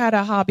happened, you had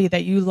a hobby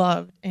that you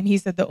loved, and he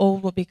said the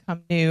old will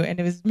become new. And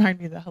it was reminded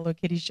me of the Hello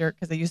Kitty shirt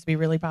because it used to be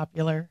really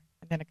popular,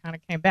 and then it kind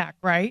of came back,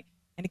 right?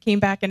 And it came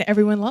back and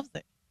everyone loves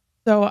it.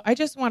 So I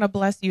just want to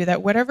bless you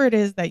that whatever it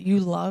is that you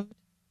loved,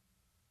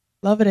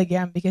 love it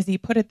again because he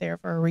put it there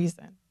for a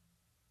reason.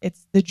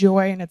 It's the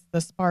joy and it's the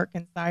spark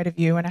inside of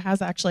you, and it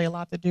has actually a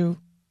lot to do.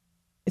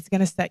 It's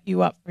going to set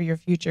you up for your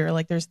future.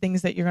 Like there's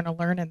things that you're going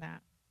to learn in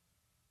that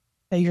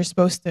you're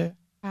supposed to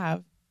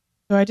have.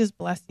 So I just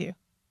bless you.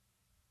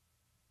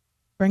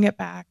 Bring it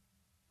back.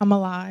 Come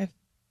alive.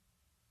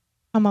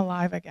 Come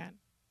alive again.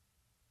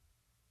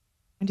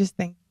 And just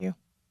thank you.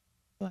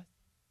 Bless.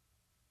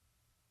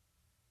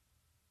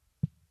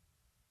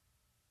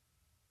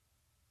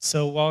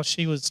 So while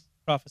she was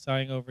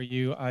prophesying over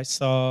you, I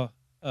saw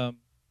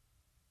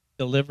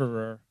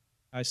deliverer.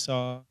 I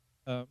saw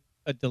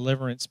a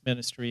deliverance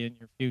ministry in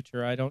your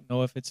future. I don't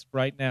know if it's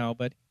right now,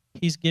 but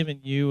he's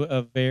given you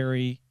a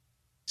very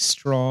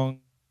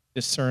strong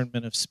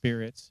discernment of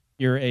spirits.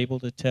 You're able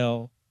to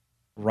tell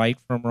right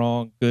from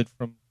wrong, good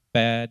from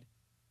bad.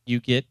 You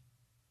get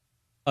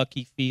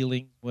ucky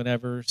feelings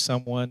whenever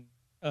someone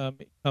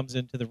comes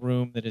into the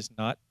room that is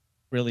not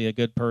really a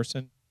good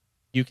person.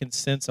 You can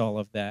sense all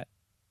of that,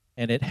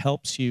 and it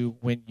helps you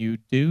when you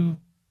do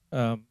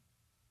come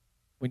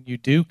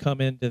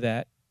into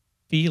that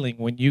feeling.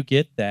 When you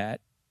get that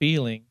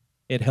feeling,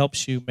 it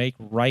helps you make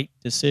right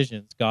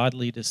decisions,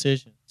 godly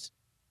decisions.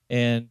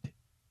 And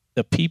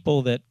the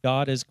people that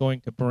God is going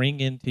to bring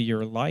into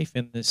your life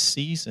in this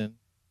season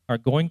are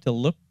going to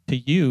look to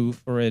you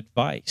for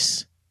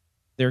advice.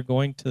 They're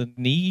going to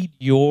need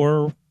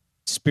your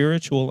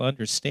spiritual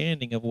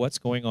understanding of what's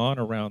going on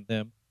around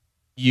them.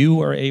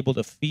 You are able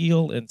to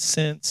feel and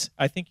sense.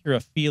 I think you're a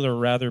feeler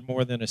rather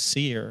more than a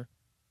seer.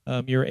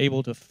 You're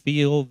able to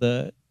feel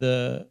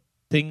the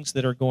things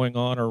that are going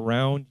on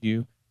around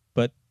you,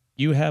 but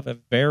you have a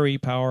very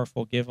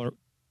powerful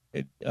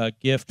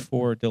gift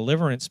for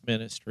deliverance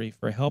ministry,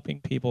 for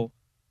helping people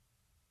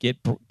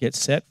get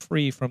set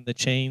free from the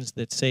chains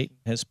that Satan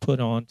has put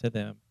onto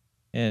them.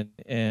 And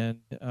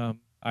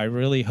I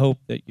really hope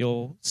that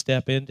you'll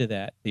step into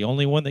that. The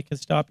only one that can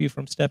stop you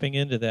from stepping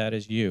into that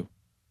is you,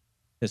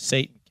 because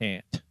Satan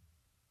can't.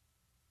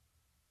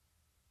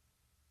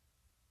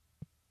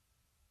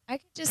 I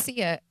could just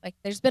see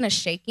there's been a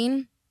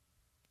shaking,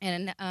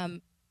 and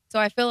so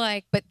I feel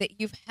like, but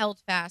that you've held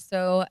fast.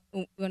 So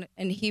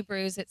in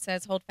Hebrews it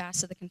says, hold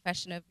fast to the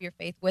confession of your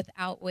faith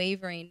without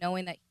wavering,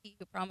 knowing that he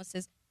who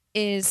promises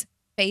is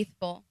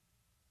faithful.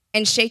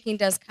 And shaking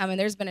does come, and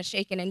there's been a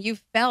shaking, and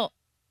you've felt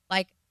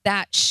like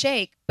that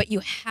shake, but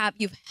you've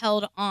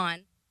held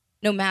on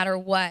no matter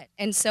what.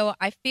 And so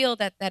I feel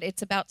that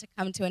it's about to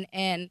come to an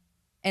end,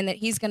 and that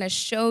he's going to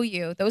show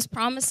you those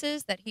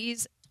promises that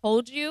he's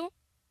told you.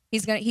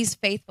 He's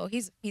faithful.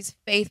 He's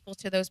faithful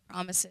to those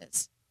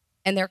promises,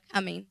 and they're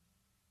coming.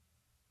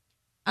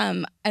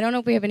 I don't know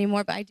if we have any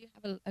more, but I do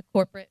have a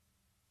corporate.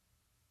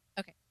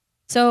 Okay,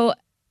 so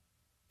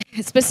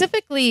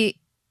specifically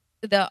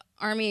the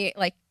Army,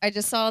 like I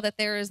just saw that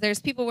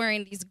there's people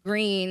wearing these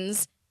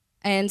greens,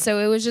 and so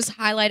it was just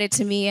highlighted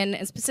to me,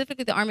 and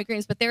specifically the Army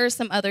greens. But there are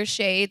some other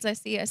shades. I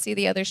see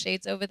the other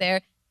shades over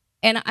there,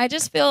 and I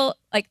just feel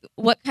like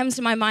what comes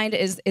to my mind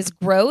is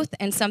growth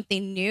and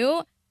something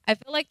new. I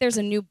feel like there's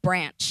a new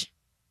branch,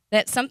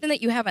 that's something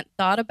that you haven't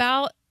thought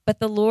about, but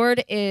the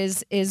Lord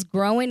is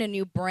growing a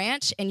new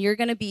branch, and you're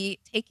going to be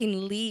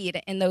taking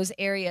lead in those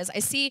areas. I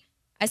see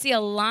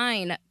a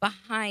line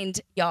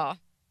behind y'all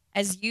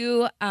as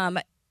you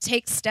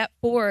take step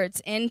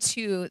forwards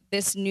into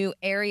this new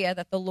area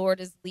that the Lord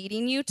is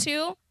leading you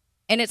to,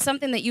 and it's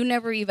something that you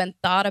never even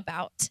thought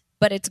about,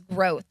 but it's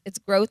growth. It's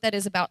growth that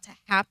is about to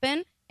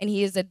happen, and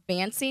he is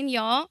advancing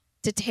y'all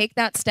to take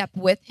that step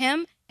with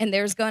him. And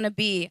there's going to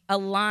be a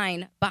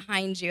line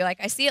behind you. Like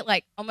I see it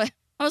like almost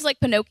like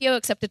Pinocchio,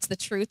 except it's the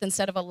truth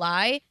instead of a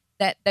lie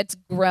that's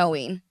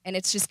growing. And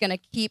it's just going to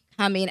keep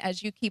coming.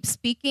 As you keep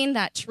speaking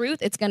that truth,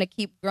 it's going to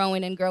keep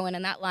growing and growing.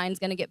 And that line's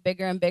going to get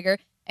bigger and bigger.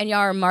 And y'all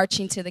are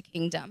marching to the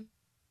kingdom.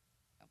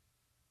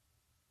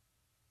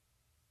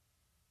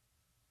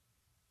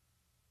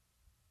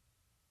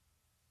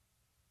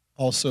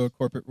 Also a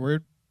corporate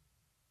word.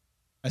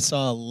 I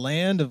saw a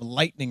land of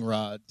lightning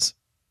rods,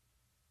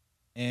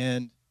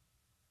 and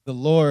the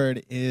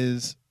Lord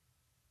is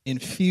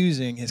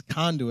infusing his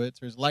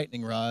conduits or his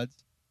lightning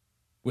rods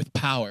with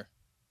power.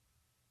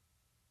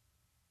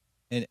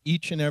 And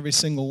each and every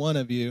single one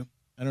of you,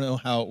 I don't know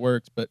how it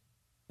works, but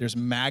there's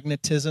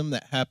magnetism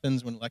that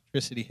happens when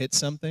electricity hits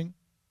something.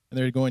 And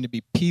there are going to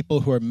be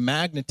people who are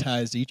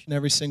magnetized, each and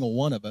every single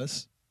one of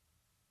us.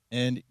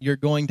 And you're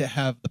going to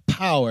have the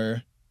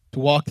power to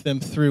walk them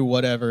through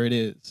whatever it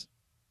is.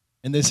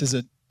 And this is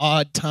an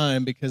odd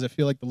time because I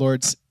feel like the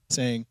Lord's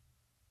saying,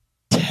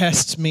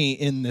 test me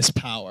in this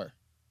power.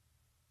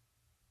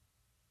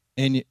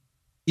 And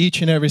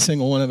each and every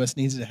single one of us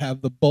needs to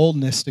have the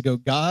boldness to go,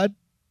 God,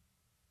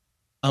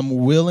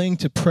 I'm willing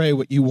to pray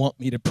what you want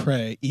me to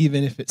pray,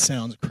 even if it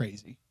sounds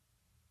crazy.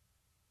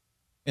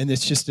 And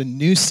it's just a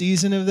new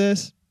season of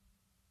this.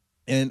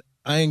 And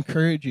I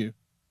encourage you,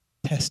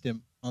 test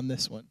him on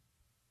this one.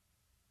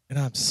 And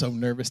I'm so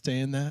nervous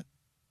saying that.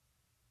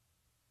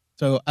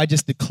 So I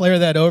just declare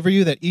that over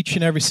you, that each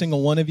and every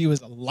single one of you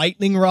is a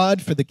lightning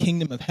rod for the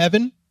kingdom of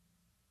heaven.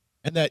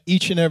 And that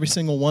each and every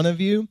single one of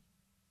you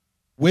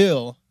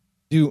will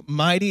do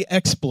mighty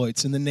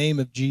exploits in the name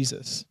of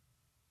Jesus.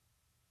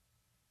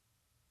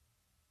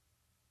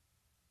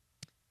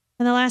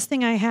 And the last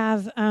thing I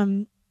have,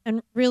 and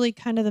really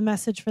kind of the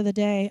message for the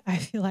day, I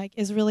feel like,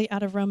 is really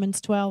out of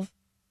Romans 12.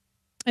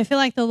 I feel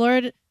like the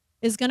Lord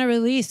is going to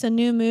release a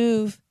new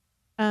move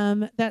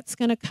that's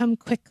going to come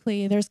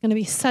quickly. There's going to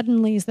be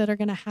suddenlies that are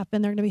going to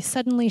happen. There are going to be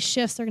suddenly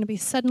shifts. There are going to be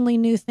suddenly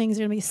new things.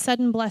 There are going to be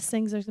sudden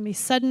blessings. There's going to be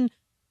sudden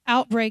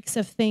outbreaks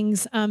of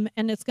things. And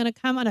it's going to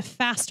come on a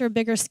faster,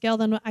 bigger scale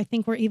than I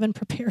think we're even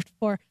prepared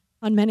for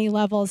on many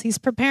levels. He's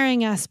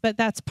preparing us, but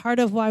that's part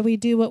of why we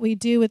do what we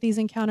do with these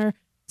encounter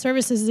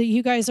services, that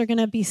you guys are going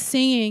to be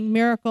seeing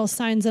miracles,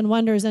 signs, and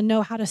wonders and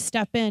know how to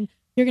step in.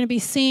 You're going to be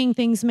seeing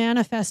things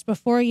manifest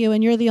before you,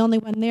 and you're the only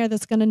one there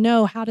that's going to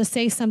know how to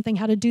say something,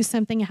 how to do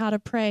something, how to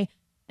pray.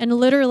 And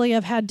literally,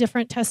 I've had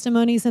different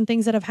testimonies and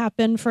things that have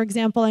happened. For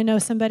example, I know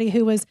somebody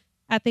who was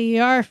at the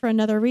ER for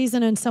another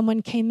reason, and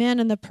someone came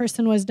in, and the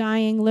person was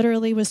dying,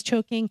 literally was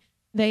choking.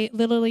 They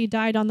literally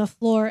died on the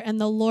floor,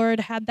 and the Lord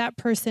had that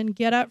person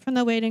get up from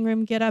the waiting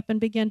room, get up, and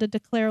begin to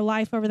declare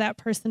life over that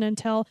person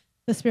until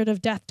the spirit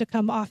of death to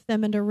come off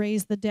them and to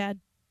raise the dead.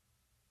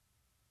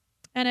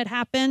 And it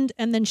happened,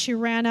 and then she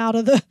ran out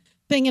of the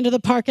thing into the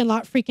parking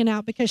lot freaking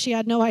out because she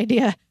had no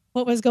idea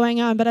what was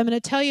going on. But I'm going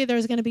to tell you,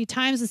 there's going to be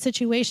times and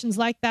situations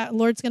like that.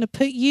 Lord's going to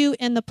put you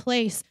in the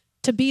place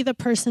to be the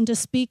person, to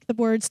speak the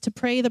words, to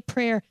pray the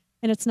prayer.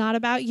 And it's not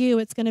about you.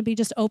 It's going to be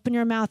just open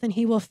your mouth and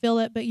he will fill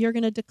it. But you're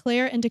going to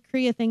declare and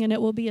decree a thing and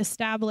it will be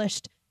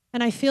established.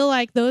 And I feel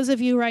like those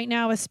of you right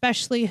now,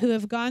 especially who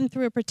have gone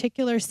through a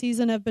particular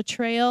season of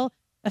betrayal,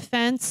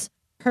 offense,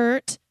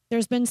 hurt,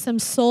 there's been some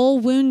soul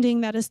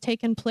wounding that has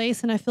taken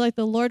place. And I feel like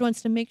the Lord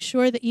wants to make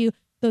sure that you,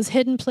 those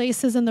hidden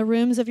places in the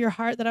rooms of your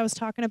heart that I was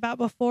talking about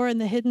before, and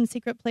the hidden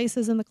secret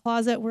places in the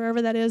closet,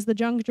 wherever that is, the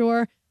junk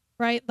drawer,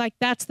 right? Like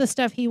that's the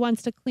stuff he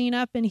wants to clean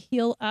up and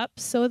heal up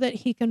so that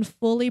he can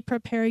fully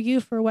prepare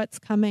you for what's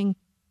coming.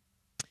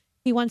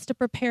 He wants to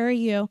prepare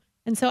you.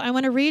 And so I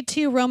want to read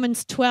to you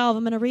Romans 12.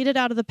 I'm going to read it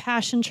out of the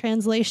Passion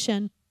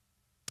Translation.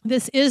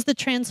 This is the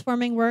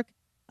transforming work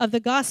of the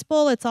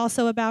gospel. It's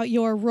also about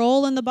your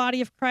role in the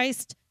body of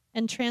Christ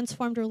and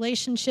transformed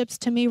relationships.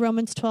 To me,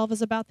 Romans 12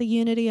 is about the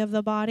unity of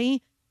the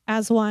body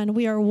as one.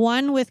 We are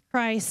one with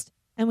Christ,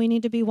 and we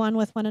need to be one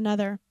with one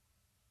another.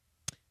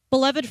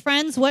 Beloved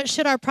friends, what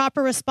should our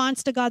proper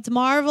response to God's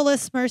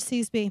marvelous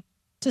mercies be?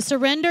 To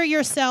surrender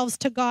yourselves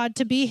to God,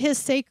 to be his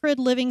sacred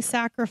living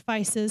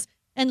sacrifices,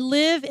 and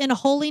live in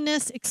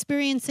holiness,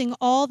 experiencing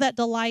all that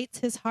delights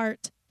his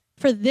heart.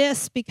 For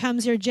this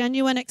becomes your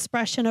genuine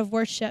expression of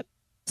worship.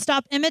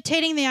 Stop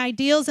imitating the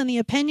ideals and the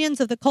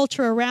opinions of the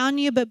culture around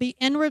you, but be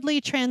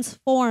inwardly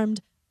transformed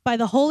by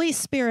the Holy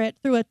Spirit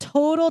through a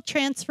total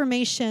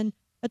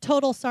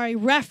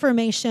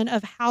reformation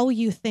of how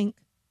you think.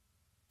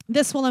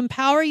 This will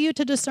empower you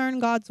to discern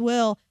God's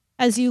will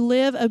as you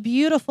live a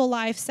beautiful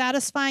life,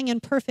 satisfying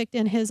and perfect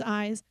in his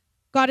eyes.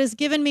 God has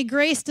given me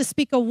grace to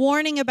speak a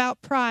warning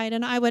about pride,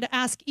 and I would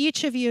ask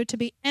each of you to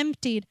be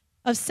emptied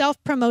of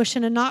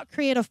self-promotion and not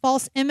create a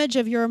false image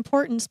of your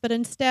importance, but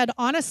instead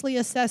honestly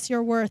assess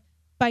your worth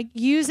by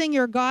using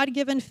your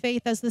God-given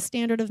faith as the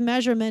standard of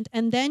measurement,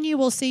 and then you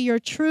will see your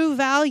true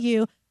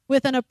value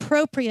with an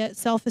appropriate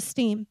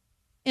self-esteem.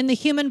 In the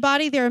human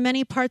body, there are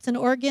many parts and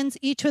organs,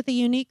 each with a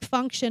unique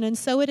function, and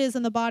so it is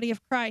in the body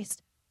of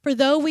Christ. For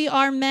though we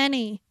are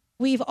many,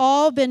 we've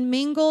all been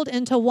mingled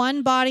into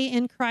one body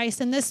in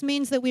Christ, and this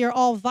means that we are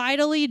all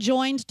vitally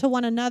joined to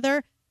one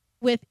another,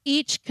 with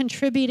each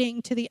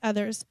contributing to the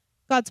others.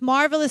 God's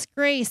marvelous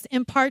grace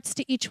imparts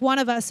to each one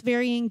of us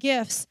varying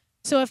gifts.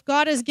 So if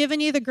God has given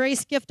you the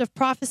grace gift of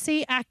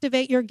prophecy,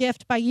 activate your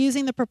gift by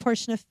using the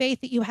proportion of faith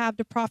that you have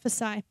to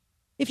prophesy.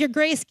 If your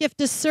grace gift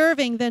is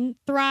serving, then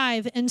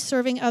thrive in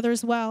serving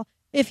others well.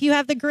 If you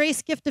have the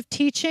grace gift of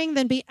teaching,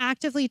 then be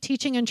actively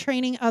teaching and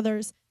training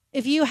others.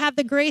 If you have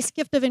the grace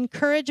gift of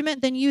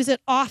encouragement, then use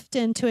it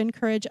often to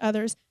encourage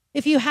others.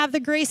 If you have the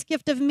grace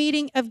gift of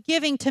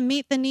giving to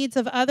meet the needs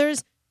of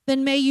others,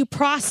 then may you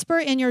prosper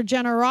in your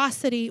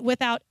generosity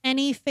without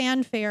any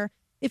fanfare.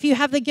 If you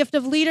have the gift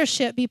of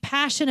leadership, be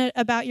passionate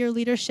about your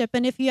leadership.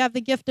 And if you have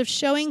the gift of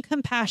showing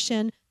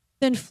compassion,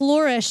 then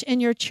flourish in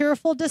your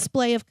cheerful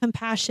display of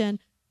compassion.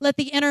 Let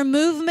the inner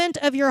movement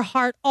of your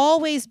heart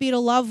always be to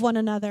love one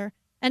another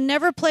and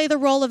never play the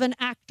role of an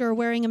actor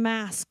wearing a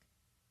mask.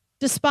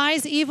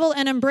 Despise evil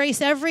and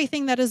embrace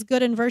everything that is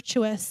good and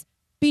virtuous.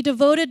 Be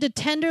devoted to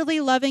tenderly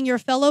loving your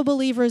fellow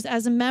believers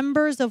as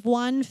members of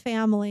one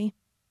family.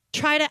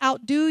 Try to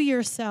outdo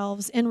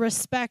yourselves in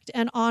respect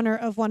and honor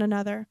of one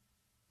another.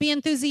 Be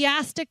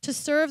enthusiastic to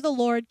serve the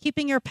Lord,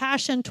 keeping your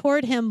passion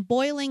toward him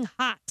boiling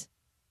hot.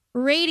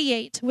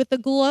 Radiate with the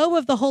glow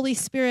of the Holy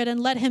Spirit and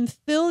let him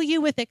fill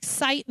you with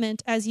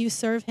excitement as you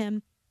serve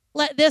him.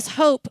 Let this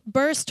hope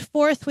burst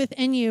forth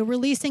within you,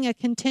 releasing a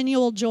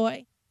continual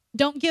joy.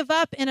 Don't give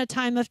up in a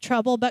time of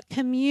trouble, but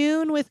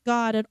commune with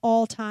God at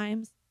all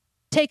times.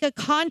 Take a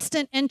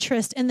constant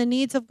interest in the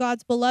needs of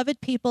God's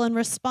beloved people and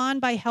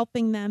respond by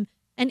helping them,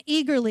 and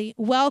eagerly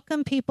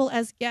welcome people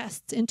as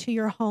guests into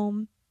your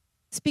home.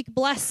 Speak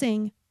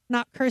blessing,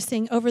 not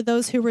cursing, over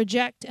those who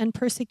reject and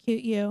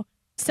persecute you.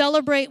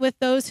 Celebrate with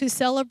those who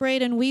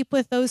celebrate and weep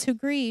with those who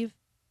grieve.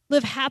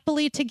 Live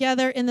happily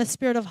together in the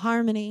spirit of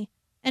harmony,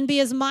 and be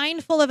as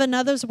mindful of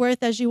another's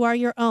worth as you are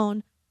your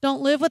own.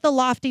 Don't live with a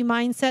lofty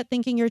mindset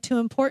thinking you're too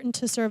important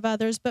to serve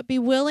others, but be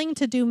willing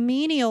to do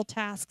menial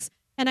tasks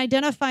and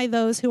identify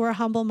those who are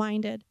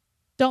humble-minded.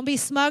 Don't be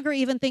smug or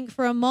even think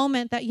for a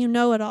moment that you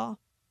know it all.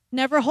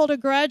 Never hold a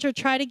grudge or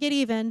try to get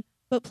even,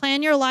 but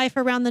plan your life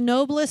around the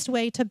noblest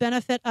way to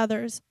benefit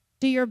others.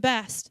 Do your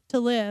best to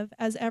live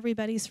as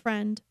everybody's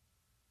friend.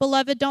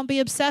 Beloved, don't be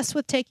obsessed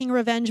with taking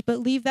revenge, but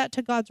leave that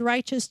to God's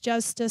righteous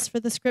justice, for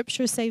the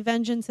scriptures say,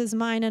 "Vengeance is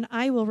mine, and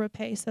I will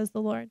repay," says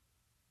the Lord.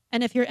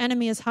 And if your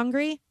enemy is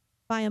hungry,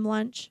 buy him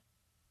lunch.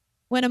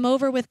 Win him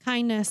over with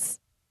kindness,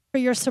 for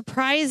your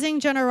surprising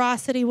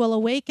generosity will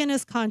awaken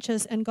his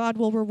conscience, and God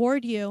will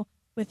reward you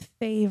with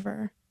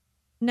favor.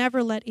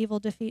 Never let evil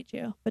defeat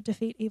you, but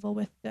defeat evil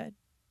with good.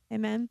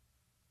 Amen.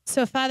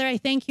 So, Father, I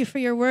thank you for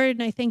your word,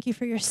 and I thank you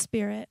for your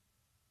spirit.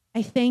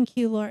 I thank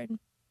you, Lord,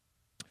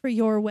 for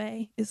your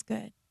way is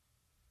good.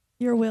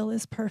 Your will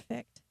is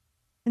perfect.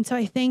 And so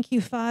I thank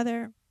you,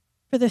 Father,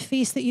 for the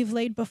feast that you've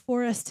laid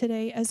before us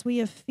today as we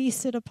have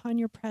feasted upon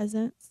your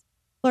presence.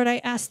 Lord,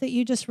 I ask that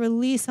you just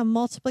release a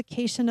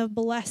multiplication of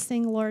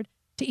blessing, Lord,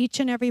 to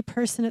each and every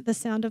person at the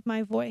sound of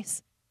my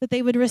voice, that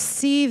they would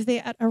receive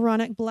the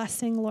Aaronic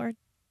blessing, Lord,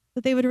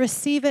 that they would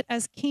receive it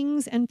as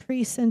kings and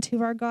priests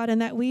unto our God,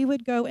 and that we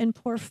would go and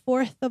pour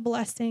forth the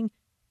blessing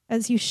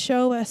as you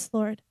show us,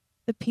 Lord,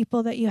 the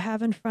people that you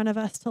have in front of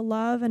us to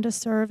love and to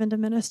serve and to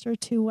minister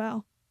to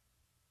well.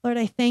 Lord,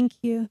 I thank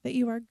you that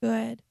you are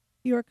good,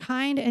 you are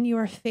kind, and you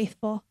are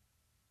faithful.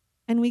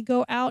 And we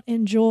go out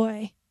in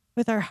joy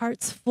with our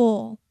hearts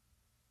full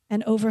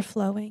and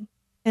overflowing.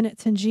 And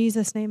it's in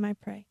Jesus' name I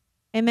pray.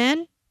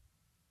 Amen.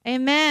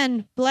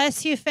 Amen.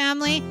 Bless you,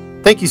 family.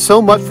 Thank you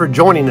so much for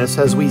joining us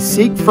as we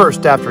seek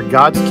first after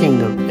God's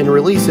kingdom and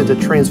release it to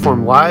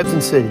transform lives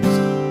and cities.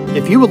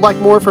 If you would like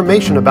more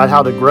information about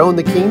how to grow in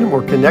the kingdom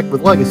or connect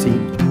with Legacy,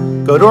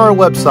 go to our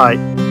website,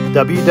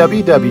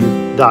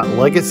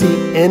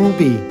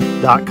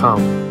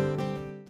 www.legacynb.com.